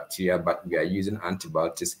is bacteria, but we are using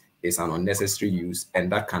antibiotics. is an unnecessary use,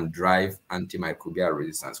 and that can drive antimicrobial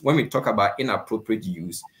resistance. When we talk about inappropriate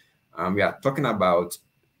use, we are talking about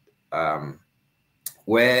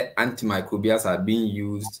where antimicrobials are being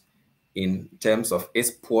used in terms of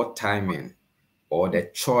its poor timing or the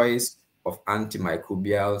choice of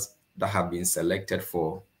antimicrobials that have been selected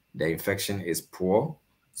for the infection is poor.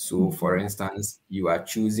 So, for instance, you are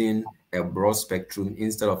choosing a broad spectrum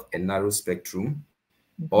instead of a narrow spectrum,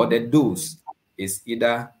 or the dose is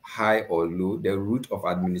either high or low, the route of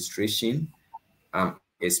administration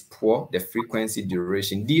is poor, the frequency,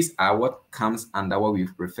 duration. These are what comes under what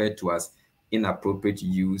we've referred to as inappropriate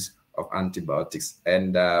use of antibiotics.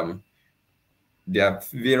 And there are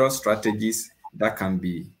various strategies that can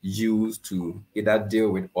be used to either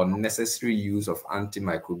deal with unnecessary use of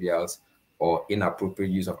antimicrobials or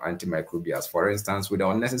inappropriate use of antimicrobials. For instance, with the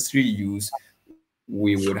unnecessary use,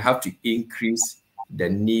 we would have to increase the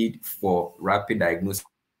need for rapid diagnostic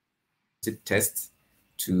tests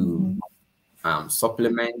to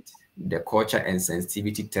supplement the culture and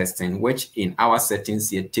sensitivity testing, which in our settings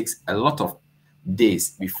here takes a lot of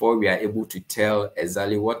days before we are able to tell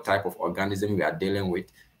exactly what type of organism we are dealing with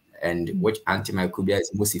and which antimicrobial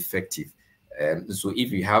is most effective. So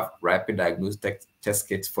if you have rapid diagnostic test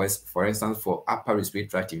kits, for instance, for upper respiratory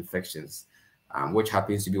tract infections, which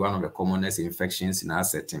happens to be one of the commonest infections in our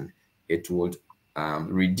setting, it would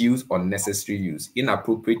reduce unnecessary use.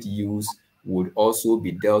 Inappropriate use would also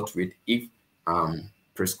be dealt with if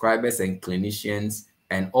prescribers and clinicians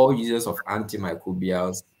and all users of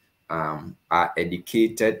antimicrobials are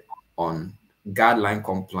educated on guideline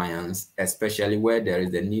compliance, especially where there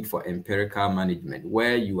is a need for empirical management,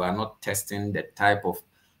 where you are not testing the type of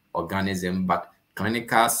organism, but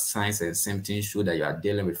clinical signs and symptoms show that you are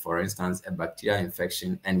dealing with, for instance, a bacterial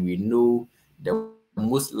infection, and we know the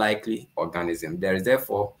most likely organism. There is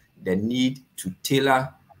therefore the need to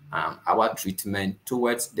tailor our treatment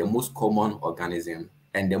towards the most common organism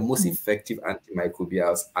and the most effective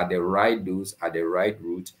antimicrobials at the right dose, at the right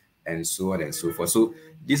route, and so on and so forth. So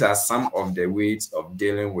these are some of the ways of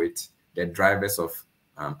dealing with the drivers of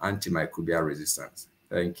antimicrobial resistance.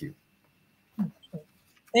 Thank you.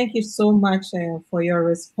 Thank you so much for your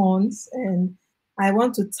response. And I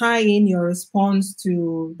want to tie in your response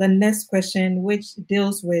to the next question, which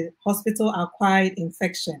deals with hospital-acquired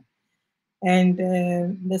infection. And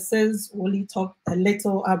Mrs. Woolley talked a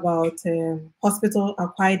little about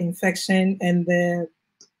hospital-acquired infection and the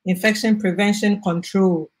infection prevention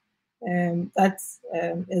control that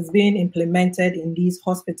is being implemented in these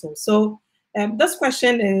hospitals. So this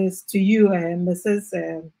question is to you,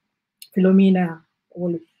 Mrs. Philomena.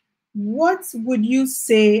 What would you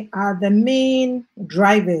say are the main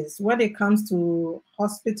drivers when it comes to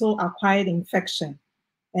hospital-acquired infection?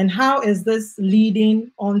 And how is this leading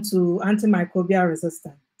on to antimicrobial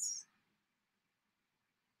resistance?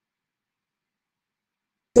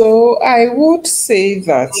 So I would say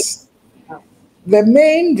that the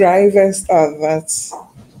main drivers are that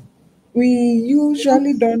we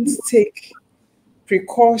usually don't take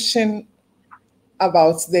precaution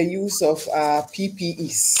about the use of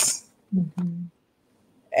PPEs.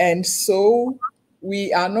 And so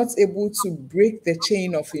we are not able to break the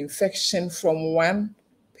chain of infection from one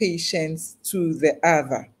patient to the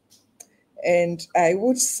other. And I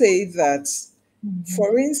would say that,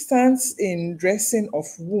 for instance, in dressing of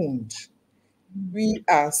wound, we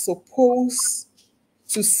are supposed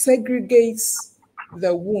to segregate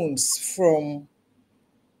the wounds from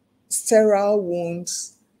sterile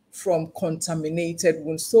wounds from contaminated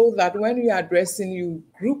wounds, so that when you are dressing, you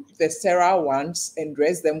group the sterile ones and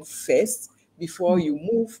dress them first before you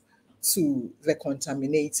move to the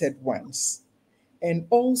contaminated ones. And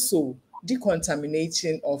also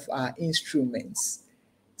decontamination of our instruments.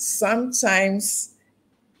 Sometimes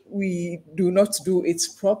we do not do it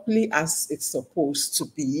properly as it's supposed to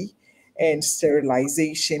be, and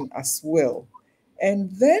sterilization as well.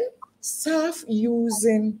 And then staff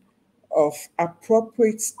using of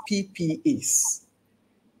appropriate PPEs.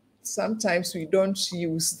 Sometimes we don't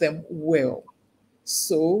use them well.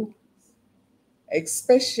 So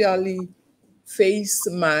especially face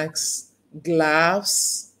masks,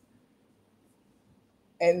 gloves,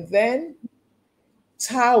 and then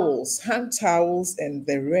towels, hand towels, and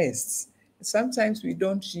the rest. Sometimes we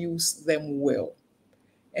don't use them well.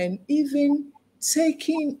 And even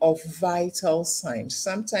taking of vital signs.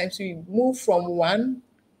 Sometimes we move from one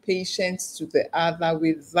patient to the other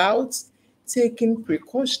without taking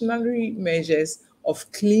precautionary measures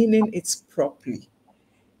of cleaning it properly.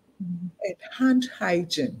 And hand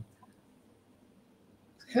hygiene.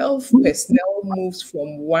 Health personnel moves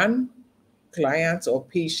from one client or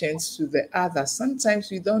patients to the other. Sometimes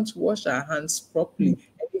we don't wash our hands properly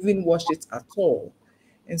and even wash it at all.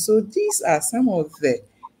 And so these are some of the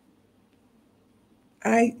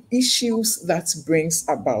issues that brings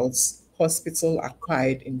about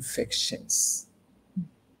hospital-acquired infections.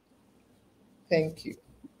 Thank you.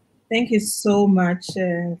 Thank you so much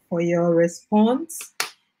for your response.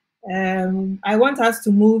 I want us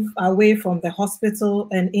to move away from the hospital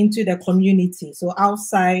and into the community, so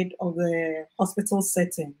outside of the hospital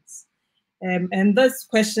settings. And this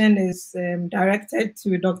question is directed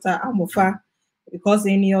to Dr. Amofa, because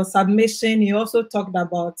in your submission, you also talked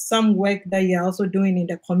about some work that you're also doing in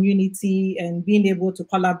the community and being able to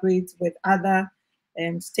collaborate with other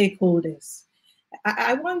stakeholders.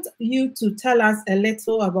 I want you to tell us a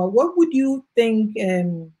little about what would you think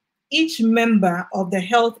each member of the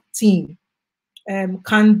health team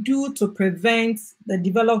can do to prevent the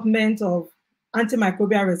development of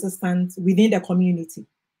antimicrobial resistance within the community.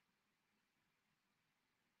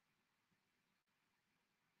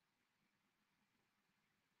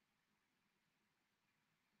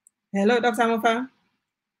 Hello, Dr. Amofa.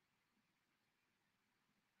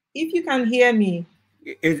 If you can hear me.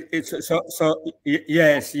 Yes,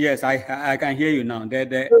 I can hear you now.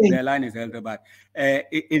 The line is held back.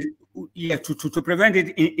 To prevent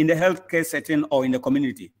it in the healthcare setting or in the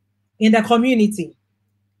community? In the community.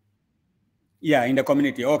 Yeah, in the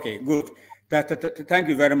community. Okay, good. Thank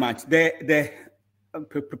you very much.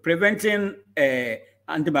 Preventing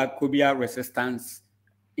antimicrobial resistance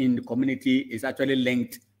in the community is actually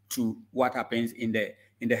linked to what happens in the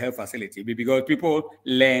health facility, because people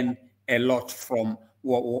learn a lot from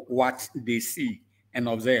what they see and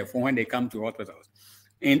observe when they come to hospitals.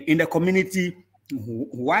 In the community,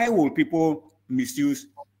 why will people misuse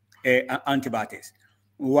antibiotics?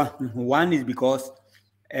 One is because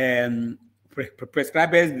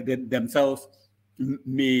prescribers themselves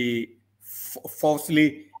may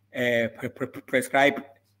falsely prescribe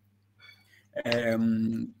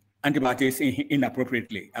antibiotics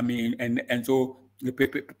inappropriately. I mean, and so the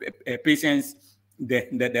patients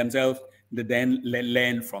themselves they then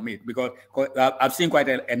learn from it, because I've seen quite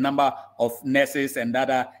a number of nurses and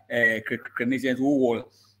other clinicians who will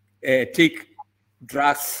take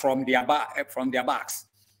drugs from their bags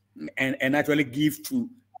and actually give to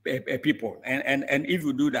people, and if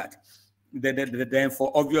you do that, then for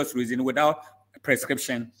obvious reason, without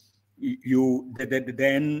prescription, you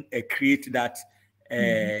then create that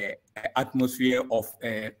atmosphere of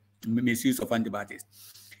misuse of antibiotics.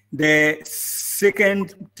 The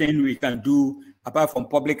second thing we can do, apart from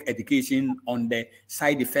public education on the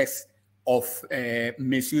side effects of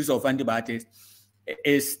misuse of antibiotics,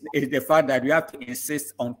 is the fact that we have to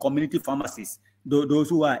insist on community pharmacists, those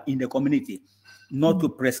who are in the community, not to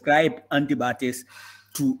prescribe antibiotics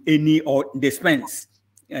to any or dispense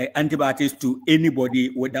antibiotics to anybody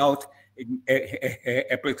without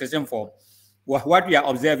a prescription form. What we are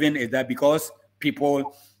observing is that because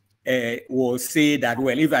people will say that,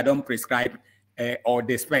 well, if I don't prescribe or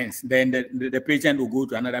dispense, then the patient will go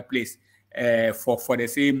to another place for the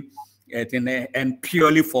same thing, and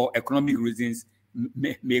purely for economic reasons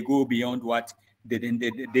may go beyond what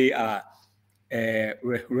they are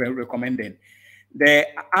recommending. The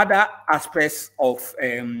other aspects of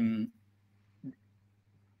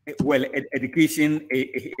education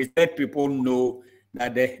is that people know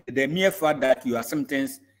that the mere fact that your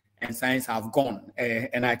symptoms and signs have gone,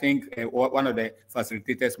 and I think one of the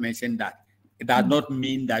facilitators mentioned that it does not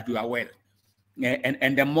mean that you are well,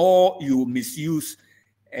 and the more you misuse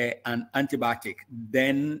an antibiotic,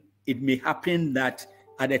 then it may happen that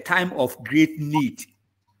at the time of great need,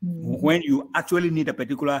 when you actually need a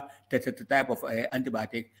particular type of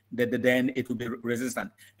antibiotic, then it will be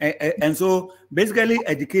resistant. And so basically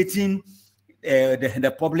educating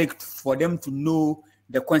the public for them to know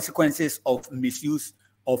the consequences of misuse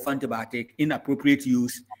of antibiotic, inappropriate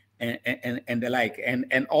use, and the like.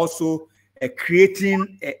 And also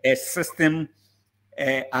creating a system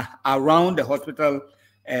around the hospital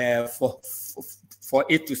for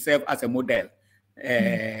it to serve as a model,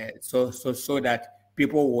 so that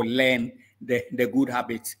people will learn the good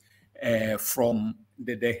habits from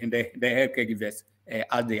the healthcare givers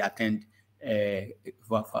as they attend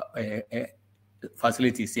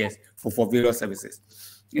facilities, yes, for various services.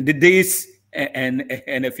 The days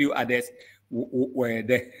and a few others where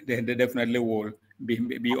they definitely will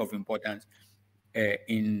be of importance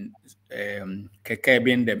in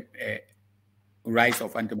curbing the rise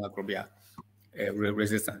of antimicrobial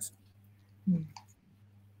resistance.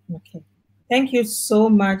 Okay. Thank you so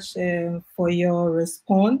much for your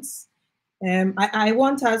response. I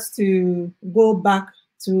want us to go back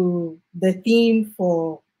to the theme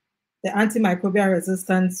for the Antimicrobial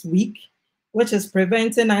Resistance Week, which is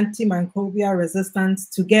preventing antimicrobial resistance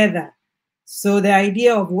together. So the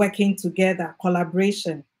idea of working together,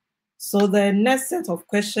 collaboration. So the next set of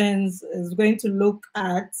questions is going to look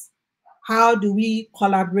at how do we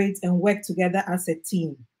collaborate and work together as a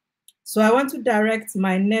team. So I want to direct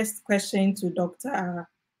my next question to Dr.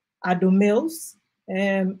 Ado Mills.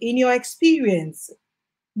 In your experience,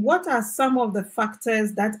 what are some of the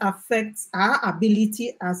factors that affect our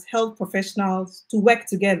ability as health professionals to work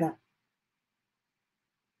together?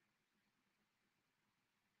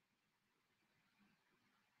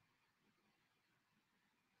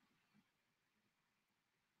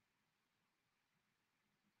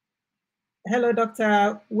 Hello,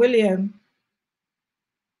 Dr. William.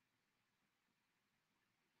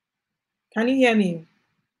 Can you hear me?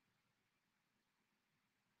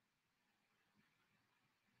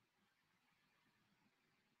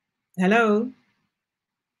 Hello?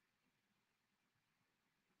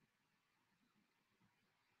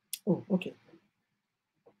 Oh, okay.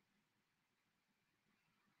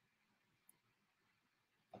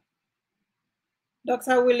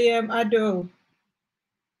 Dr. William Ado,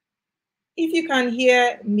 if you can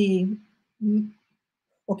hear me.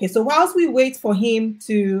 Okay, so whilst we wait for him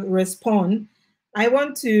to respond, I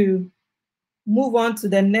want to move on to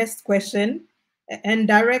the next question and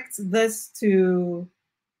direct this to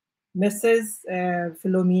Mrs.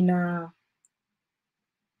 Philomena.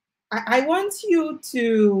 I want you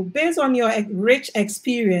to, based on your rich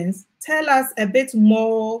experience, tell us a bit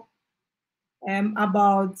more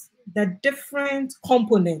about the different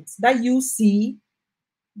components that you see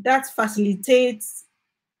that facilitates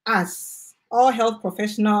us, all health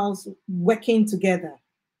professionals, working together.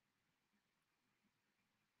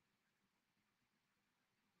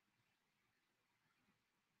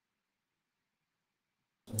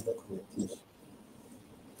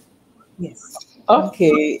 Yes.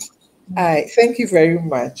 Okay. Thank you very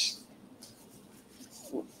much.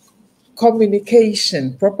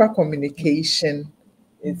 Communication, proper communication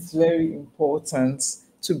is very important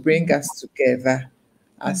to bring us together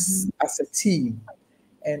as a team,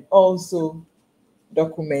 and also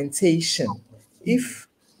documentation. If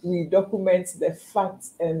we document the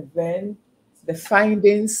facts and then the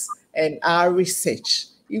findings and our research,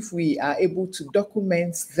 if we are able to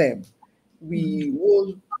document them, we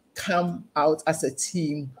will come out as a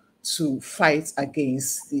team to fight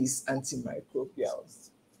against these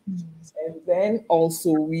antimicrobials. And then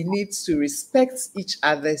also we need to respect each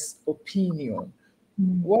other's opinion.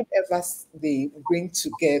 Whatever they bring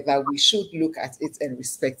together, we should look at it and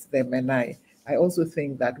respect them. And I also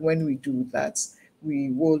think that when we do that, we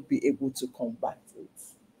will be able to combat it.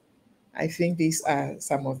 I think these are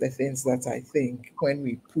some of the things that I think when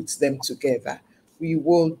we put them together, we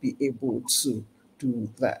will be able to do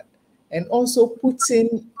that. And also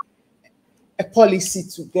putting a policy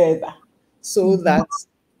together so that,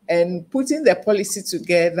 and putting the policy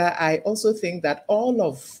together, I also think that all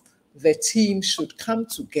of the team should come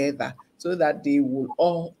together so that they will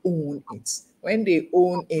all own it. When they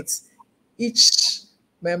own it, each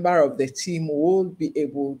member of the team will be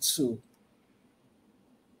able to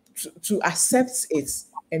accept it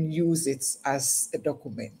and use it as a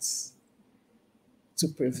document to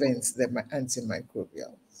prevent the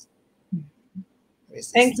antimicrobials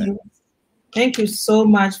resistance. Thank you. Thank you so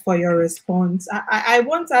much for your response. I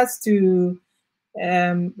want us to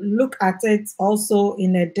look at it also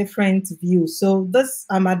in a different view. So this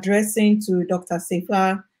I'm addressing to Dr.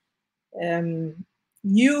 Sefa.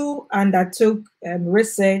 You undertook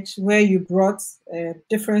research where you brought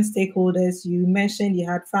different stakeholders. You mentioned you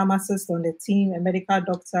had pharmacists on the team, a medical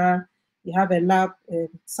doctor, you have a lab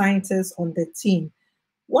scientist on the team.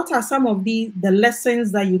 What are some of the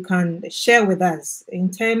lessons that you can share with us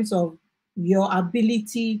in terms of your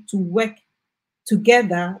ability to work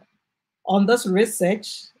together on this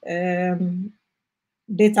research, data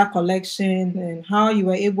collection, and how you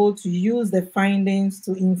were able to use the findings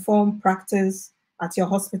to inform practice at your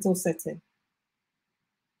hospital setting?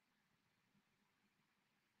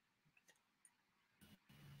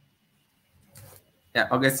 Yeah,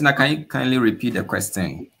 Augustina, can you kindly repeat the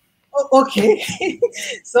question? Oh, okay.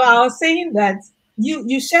 So I was saying that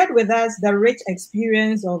you shared with us the rich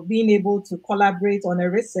experience of being able to collaborate on a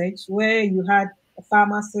research where you had a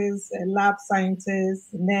pharmacist, a lab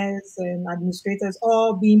scientist, nurse, and administrators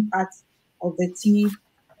all being part of the team.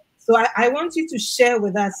 So I want you to share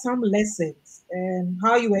with us some lessons and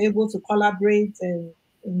how you were able to collaborate in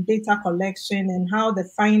data collection and how the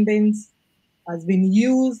findings has been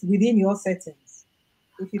used within your settings.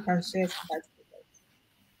 If you can share that with us.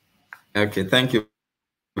 Okay, thank you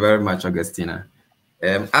very much, Augustina.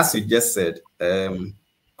 As you just said,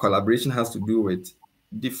 collaboration has to do with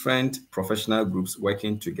different professional groups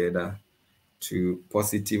working together to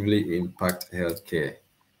positively impact healthcare.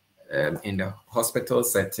 In the hospital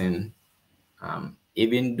setting,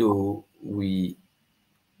 even though we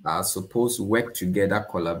are supposed to work together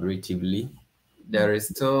collaboratively, there is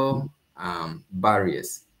still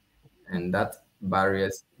barriers, and that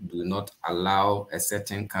barriers do not allow a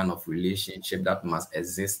certain kind of relationship that must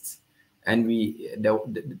exist. And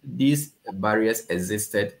these barriers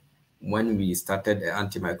existed when we started the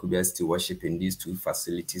antimicrobial stewardship in these two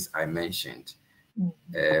facilities I mentioned.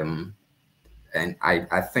 And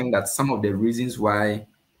I think that some of the reasons why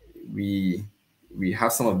we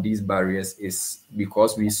have some of these barriers is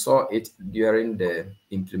because we saw it during the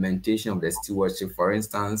implementation of the stewardship. For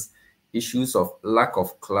instance, issues of lack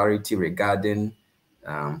of clarity regarding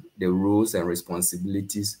the roles and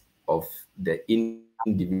responsibilities of the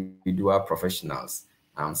individual professionals.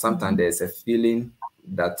 Sometimes there's a feeling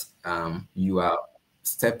that you are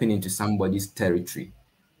stepping into somebody's territory.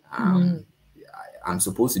 I'm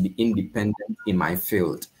supposed to be independent in my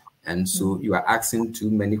field. And so you are asking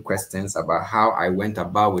too many questions about how I went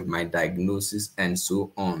about with my diagnosis and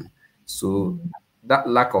so on. So that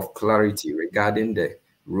lack of clarity regarding the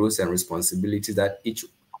roles and responsibilities that each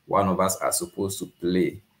one of us are supposed to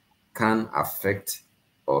play can affect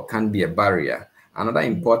or can be a barrier. Another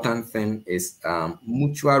important thing is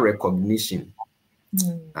mutual recognition.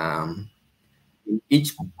 In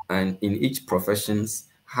each professions,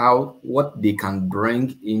 what they can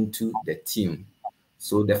bring into the team.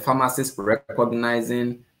 So the pharmacist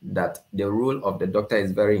recognizing that the role of the doctor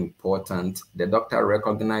is very important, the doctor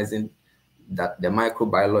recognizing that the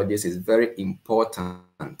microbiologist is very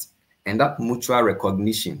important, and that mutual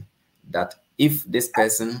recognition that if this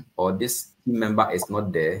person or this team member is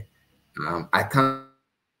not there, I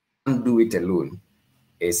can't do it alone,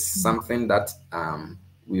 is something that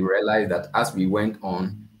we realized that as we went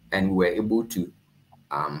on and we were able to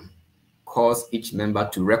cause each member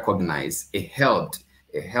to recognize, it helped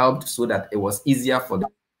so that it was easier for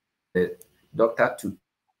the doctor to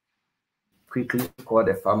quickly call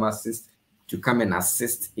the pharmacist to come and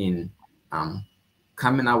assist in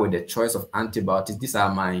coming out with the choice of antibiotics. These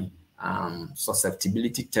are my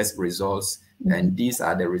susceptibility test results, and these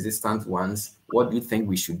are the resistant ones. What do you think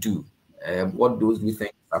we should do? What dose do you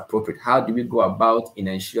think is appropriate? How do we go about in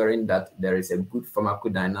ensuring that there is a good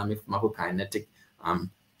pharmacodynamic, pharmacokinetic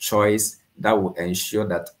choice that will ensure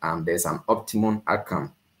that there's an optimum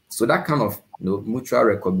outcome? So that kind of mutual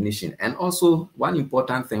recognition. And also one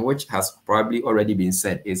important thing, which has probably already been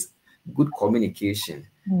said, is good communication.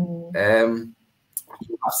 You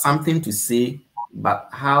have something to say, but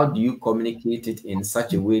how do you communicate it in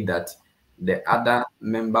such a way that the other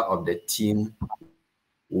member of the team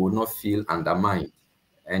will not feel undermined,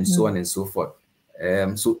 and so on and so forth.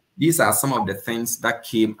 So these are some of the things that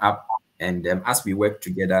came up, and as we worked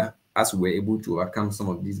together, as we were able to overcome some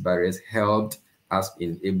of these barriers, helped us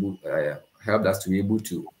to be able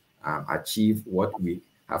to achieve what we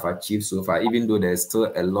have achieved so far, even though there's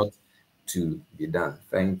still a lot to be done.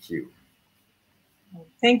 Thank you.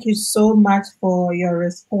 Thank you so much for your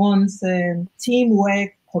response.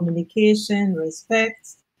 Teamwork, communication,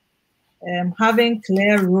 respect, having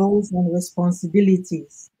clear roles and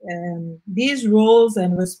responsibilities. These roles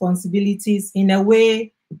and responsibilities, in a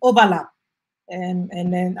way, overlap. And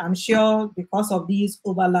then I'm sure because of these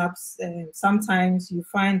overlaps, sometimes you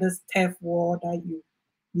find this tough word that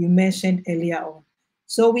you mentioned earlier on.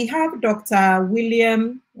 So we have Dr.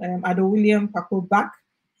 William, Ado William Pako back,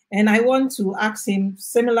 and I want to ask him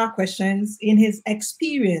similar questions. In his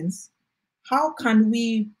experience, how can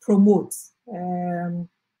we promote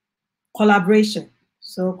collaboration?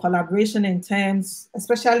 So collaboration in terms,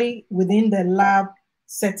 especially within the lab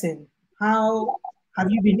setting, how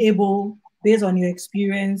have you been able, based on your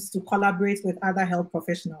experience, to collaborate with other health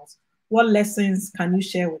professionals? What lessons can you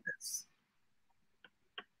share with us?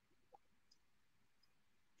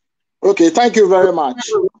 Okay, thank you very much.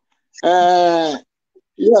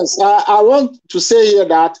 Yes, I want to say here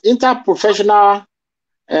that interprofessional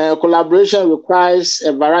collaboration requires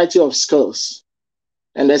a variety of skills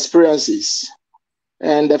and experiences.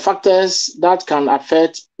 And the factors that can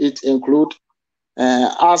affect it include,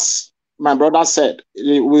 as my brother said,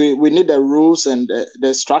 we need the rules and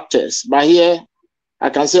the structures. But here, I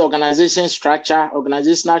can say organizational structure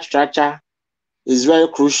is very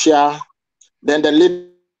crucial. Then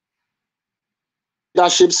the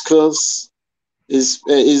leadership skills is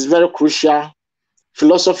very crucial.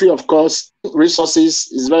 Philosophy, of course, resources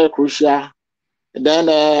is very crucial. Then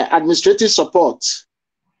administrative support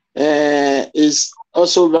is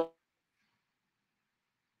also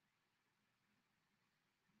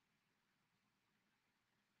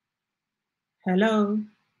Hello.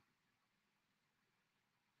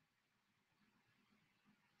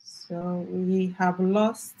 So we have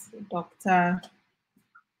lost Dr.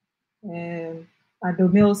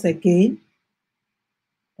 Adomils again.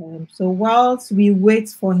 So whilst we wait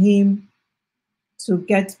for him to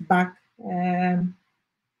get back,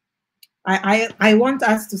 I want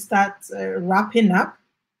us to start wrapping up.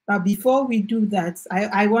 But before we do that,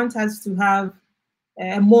 I want us to have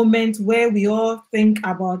a moment where we all think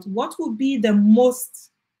about what would be the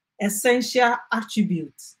most essential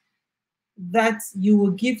attribute that you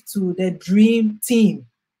will give to the dream team,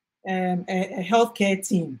 a healthcare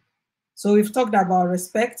team. So we've talked about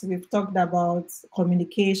respect, we've talked about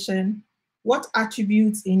communication. What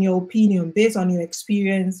attributes, in your opinion, based on your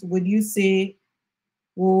experience, would you say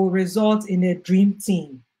will result in a dream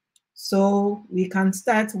team? So we can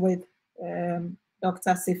start with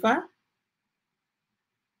Dr. Sifa.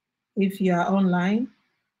 If you are online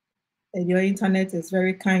and your internet is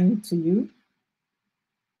very kind to you.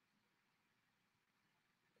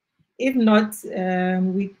 If not,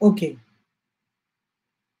 okay.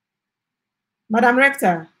 Madam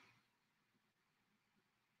Rector.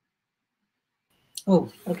 Oh,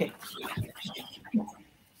 okay.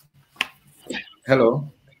 Hello.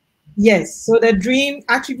 Yes, so the dream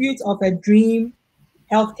attributes of a dream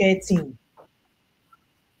healthcare team.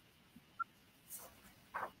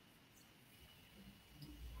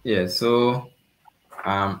 Yeah, so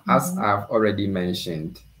as I've already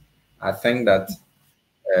mentioned, I think that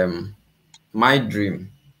my dream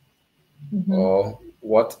or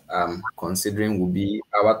what I'm considering will be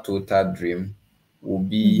our total dream will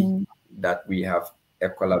be that we have a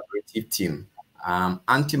collaborative team,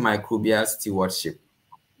 antimicrobial stewardship,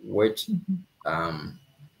 which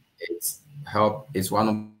it's one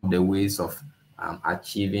of the ways of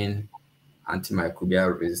achieving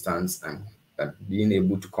antimicrobial resistance, and being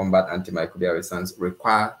able to combat antimicrobial resistance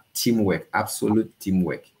require teamwork, absolute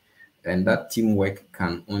teamwork. And that teamwork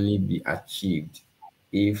can only be achieved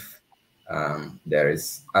if there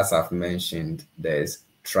is, as I've mentioned, there is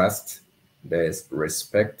trust, there is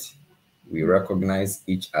respect, we recognize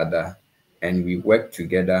each other, and we work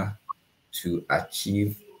together to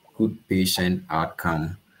achieve good patient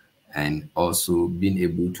outcome, and also being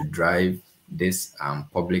able to drive this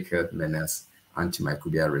public health menace,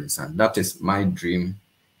 antimicrobial resistance. That is my dream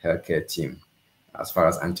healthcare team as far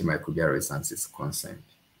as antimicrobial resistance is concerned.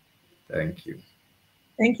 Thank you.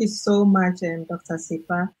 Thank you so much, Dr.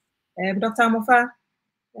 Sifa. Dr. Amofa,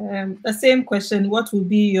 the same question. What will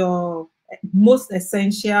be your most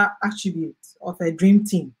essential attribute of a dream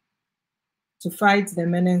team to fight the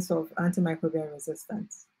menace of antimicrobial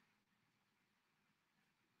resistance?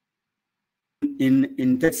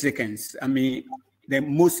 In 30 seconds, I mean, the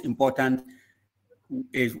most important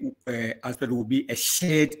aspect will be a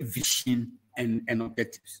shared vision and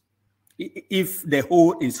objectives. If the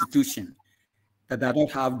whole institution that does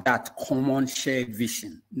not have that common shared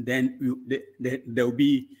vision, then there will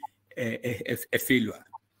be a failure.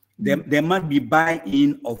 There must be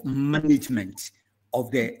buy-in of management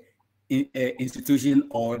of the institution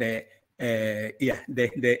or the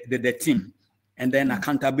team, and then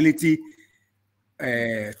accountability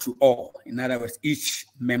to all. In other words, each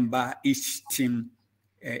member, each team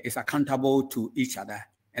is accountable to each other.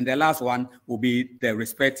 And the last one will be the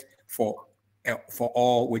respect for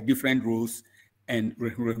all with different roles and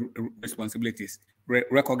responsibilities,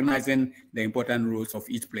 recognizing the important roles of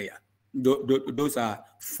each player. Those are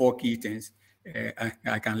 4 key things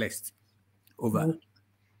I can list. Over.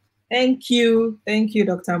 Thank you,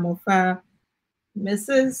 Dr. Mofa.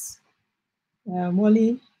 Mrs.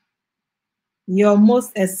 Molly, your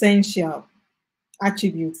most essential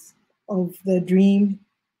attributes of the dream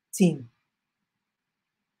team.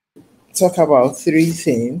 Talk about 3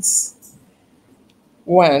 things.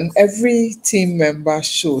 1, every team member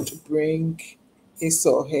should bring his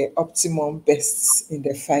or her optimum best in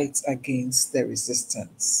the fight against the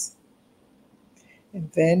resistance.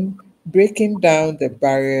 And then breaking down the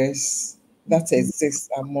barriers that exist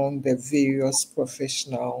among the various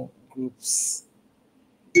professional groups.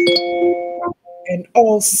 And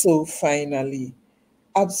also, finally,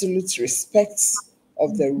 absolute respect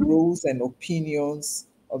of the roles and opinions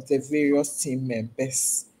of the various team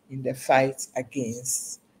members in the fight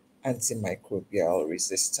against antimicrobial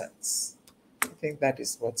resistance. I think that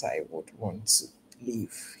is what I would want to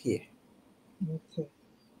leave here. Okay.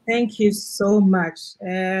 Thank you so much.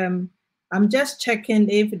 I'm just checking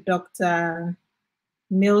if Dr.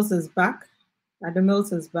 Mills is back.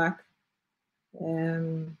 Mills is back.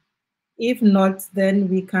 If not, then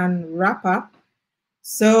we can wrap up.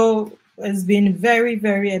 So it's been very,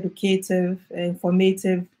 very educative,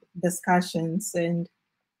 informative discussions, and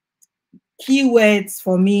keywords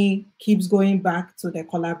for me keeps going back to the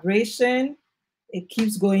collaboration. It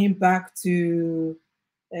keeps going back to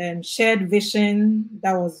shared vision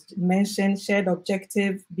that was mentioned, shared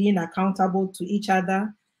objective, being accountable to each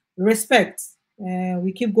other, respect.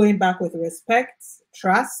 We keep going back with respect,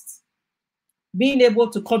 trust, being able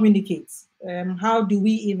to communicate. How do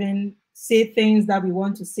we even say things that we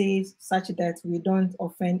want to say such that we don't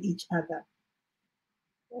offend each other?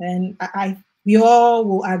 And we all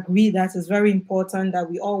will agree that it's very important that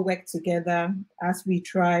we all work together as we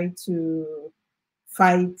try to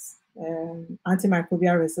fight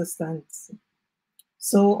antimicrobial resistance.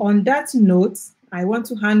 So on that note, I want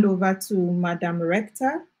to hand over to Madam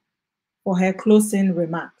Rector for her closing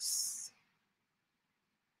remarks.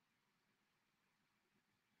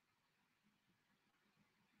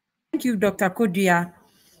 Thank you, Dr. Kodia.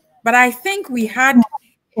 But I think we had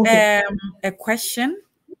a question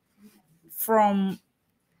from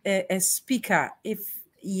a speaker. If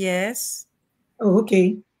yes. Oh,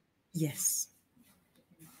 okay. Yes.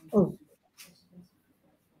 Oh.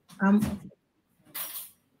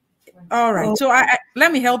 All right. So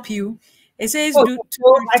let me help you. It says, I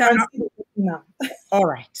can see it now. All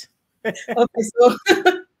right. Okay, so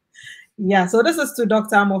yeah, so this is to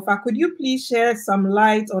Dr. Amofa. Could you please share some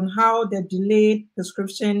light on how the delayed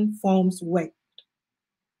prescription forms work?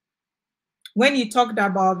 When you talked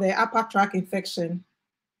about the upper tract infection.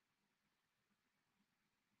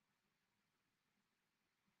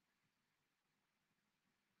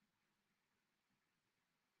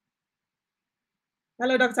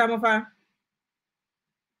 Hello, Dr. Amofa.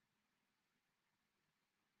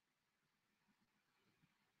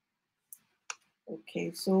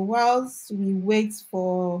 Okay, so whilst we wait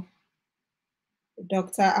for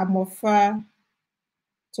Dr. Amofa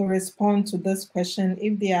to respond to this question,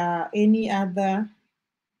 if there are any other.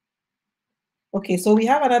 Okay, so we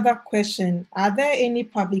have another question. Are there any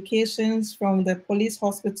publications from the police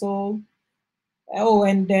hospital? Oh,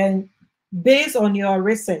 and then based on your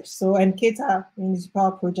research, so Encater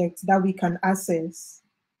Municipal Project that we can access.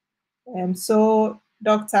 So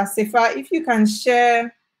Dr. Sefa, if you can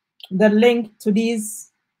share the link to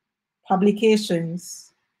these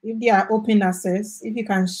publications, if they are open access, if you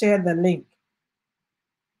can share the link.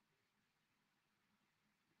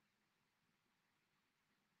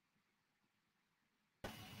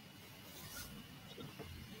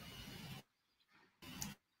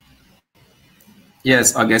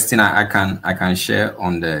 Yes, Augustina, I can share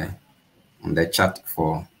on the chat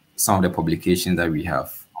for some of the publications that we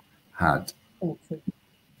have had. Okay,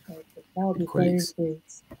 okay. That would be very great.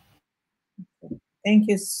 Okay. Thank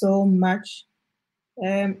you so much.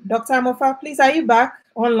 Dr. Amofa, please, are you back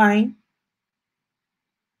online?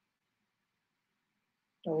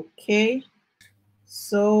 Okay.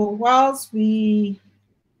 So whilst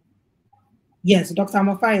yes, Dr.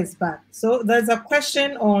 Amofa is back. So there's a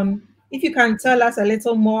question on if you can tell us a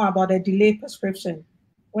little more about the delayed prescription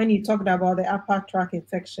when you talked about the upper tract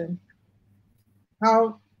infection.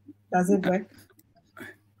 How does it work?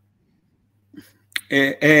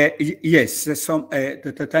 Yes,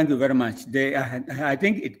 thank you very much. I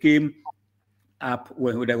think it came up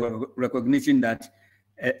with the recognition that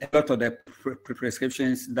a lot of the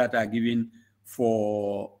prescriptions that are given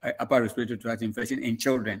for upper respiratory tract infection in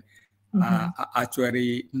children are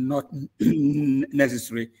actually not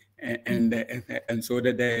necessary, and so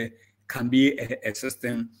that there can be a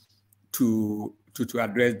system to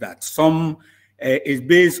address that. Some is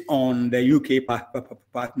based on the UK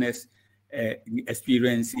partners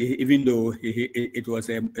experience, even though it was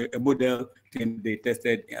a model thing they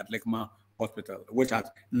tested at Lekma Hospital, which has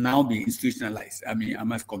now been institutionalized. I mean, I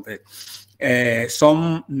must confess.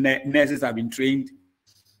 Some nurses have been trained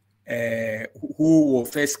who will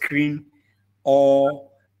first screen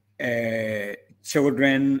all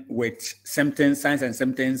children with symptoms, signs and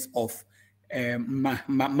symptoms of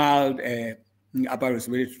mild upper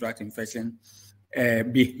respiratory tract infection.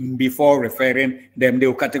 Before referring them, they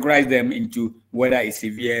will categorize them into whether it's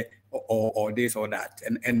severe or this or that,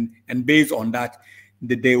 and based on that,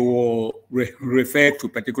 they will refer to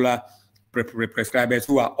particular prescribers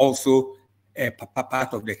who are also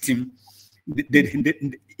part of the team.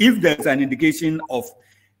 If there's an indication of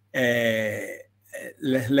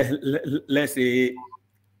let's say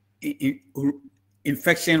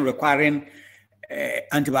infection requiring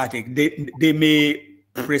antibiotic, they may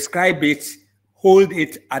prescribe it, hold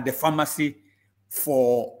it at the pharmacy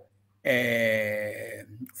for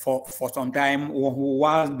some time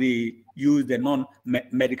while the use the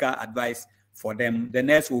non-medical advice for them. The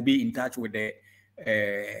nurse will be in touch with the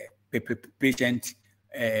patient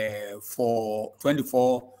for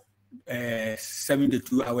 24,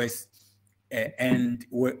 72 hours, and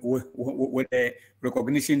with the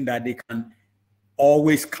recognition that they can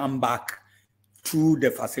always come back to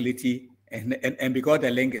the facility, and because the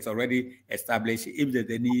link is already established, if there's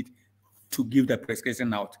a need to give the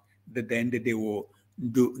prescription out, then they will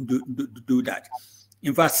do that.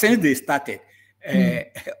 In fact, since they started,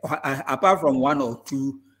 apart from one or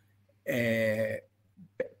two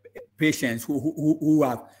patients who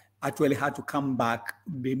have actually had to come back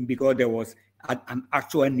because there was an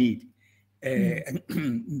actual need,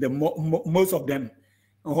 most of them,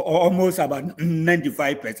 almost about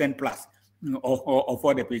 95% plus of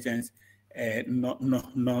all the patients,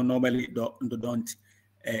 normally don't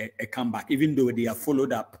come back, even though they are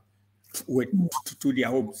followed up to their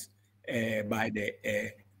homes by the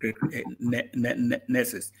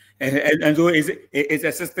nurses. And so it's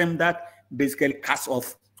a system that basically cuts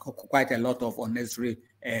off quite a lot of unnecessary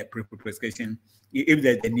prescription. If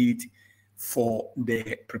there's a need for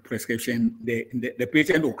the prescription, the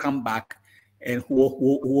patient will come back and who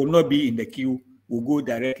will not be in the queue, will go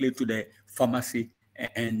directly to the pharmacy,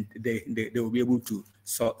 and they will be able to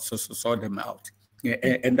sort them out.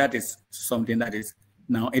 And that is something that is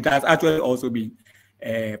now, it has actually also been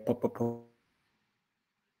hello,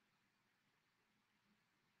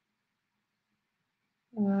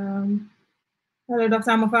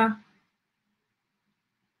 Dr. Amofa.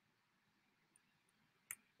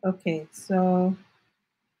 Okay, so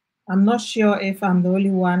I'm not sure if I'm the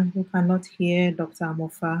only one who cannot hear Dr.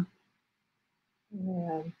 Amofa.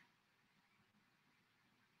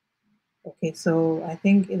 Okay, so I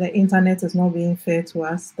think the internet is not being fair to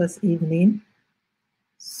us this evening.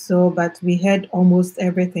 So, but we had almost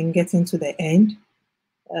everything getting to the end.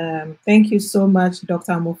 Thank you so much,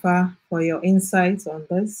 Dr. Amofa, for your insights on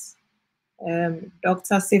this.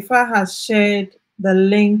 Dr. Sefa has shared the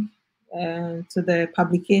link to the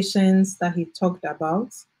publications that he talked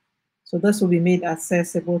about. So this will be made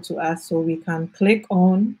accessible to us so we can click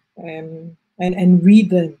on and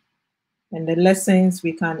read them, and the lessons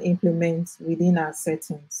we can implement within our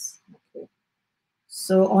settings. Okay.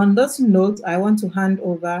 So on this note, I want to hand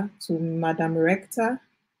over to Madam Rector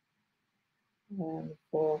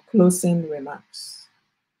for closing remarks.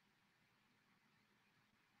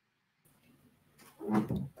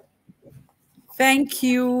 Thank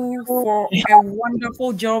you for a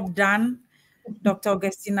wonderful job done, Dr.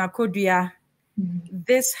 Augustina Kodia.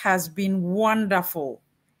 This has been wonderful.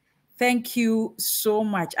 Thank you so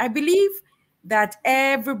much. I believe that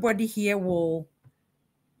everybody here will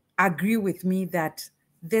agree with me that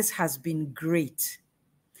this has been great.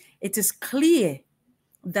 It is clear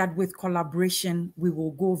that with collaboration, we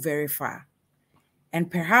will go very far. And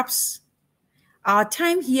perhaps our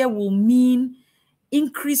time here will mean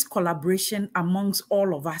increased collaboration amongst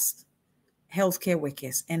all of us healthcare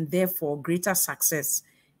workers, and therefore greater success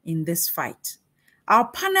in this fight. Our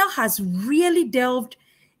panel has really delved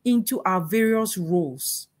into our various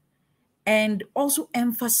roles and also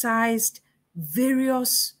emphasized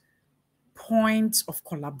various points of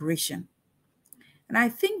collaboration. And I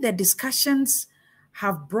think the discussions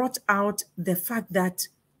have brought out the fact that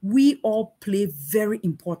we all play very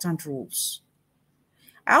important roles.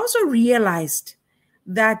 I also realized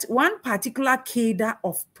that one particular cadre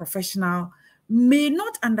of professional may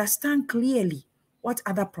not understand clearly what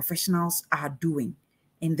other professionals are doing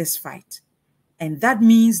in this fight. And that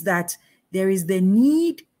means that there is the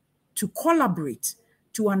need to collaborate,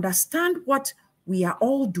 to understand what we are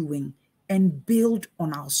all doing and build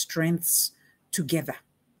on our strengths together.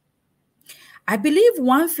 I believe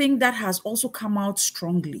one thing that has also come out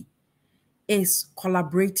strongly is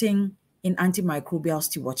collaborating in antimicrobial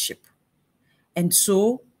stewardship. And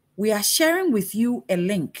so we are sharing with you a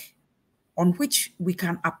link on which we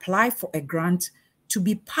can apply for a grant to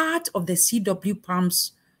be part of the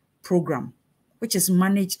CWPAMS program, which is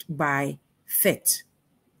managed by FET.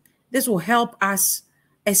 This will help us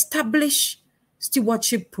establish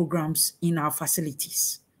stewardship programs in our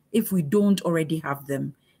facilities if we don't already have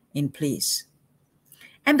them in place.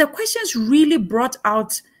 And the questions really brought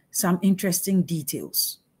out some interesting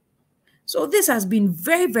details. So this has been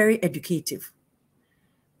very, very educative.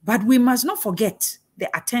 But we must not forget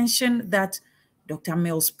the attention that Dr.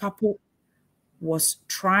 Mills Papo was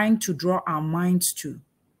trying to draw our minds to,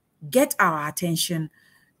 get our attention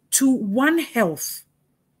to One Health.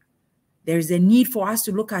 There is a need for us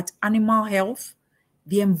to look at animal health,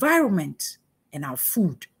 the environment, and our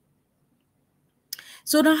food.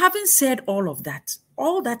 So now, having said all of that,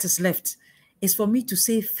 all that is left is for me to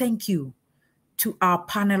say thank you to our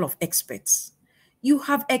panel of experts. You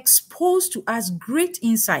have exposed to us great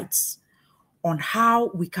insights on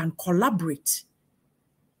how we can collaborate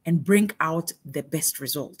and bring out the best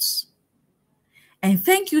results. And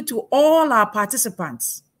thank you to all our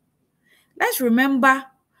participants. Let's remember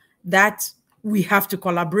that we have to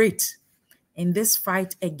collaborate in this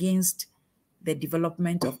fight against the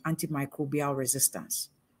development of antimicrobial resistance.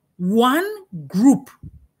 One group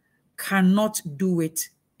cannot do it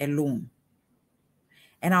alone.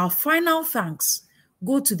 And our final thanks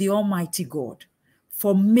go to the Almighty God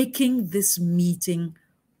for making this meeting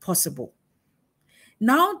possible.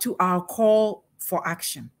 Now to our call for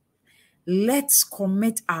action. Let's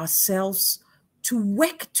commit ourselves to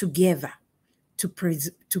work together to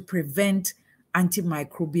prevent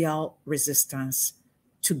antimicrobial resistance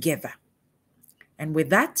together. And with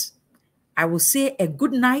that, I will say a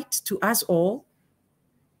good night to us all,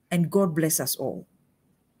 and God bless us all.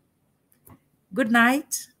 Good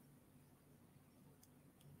night.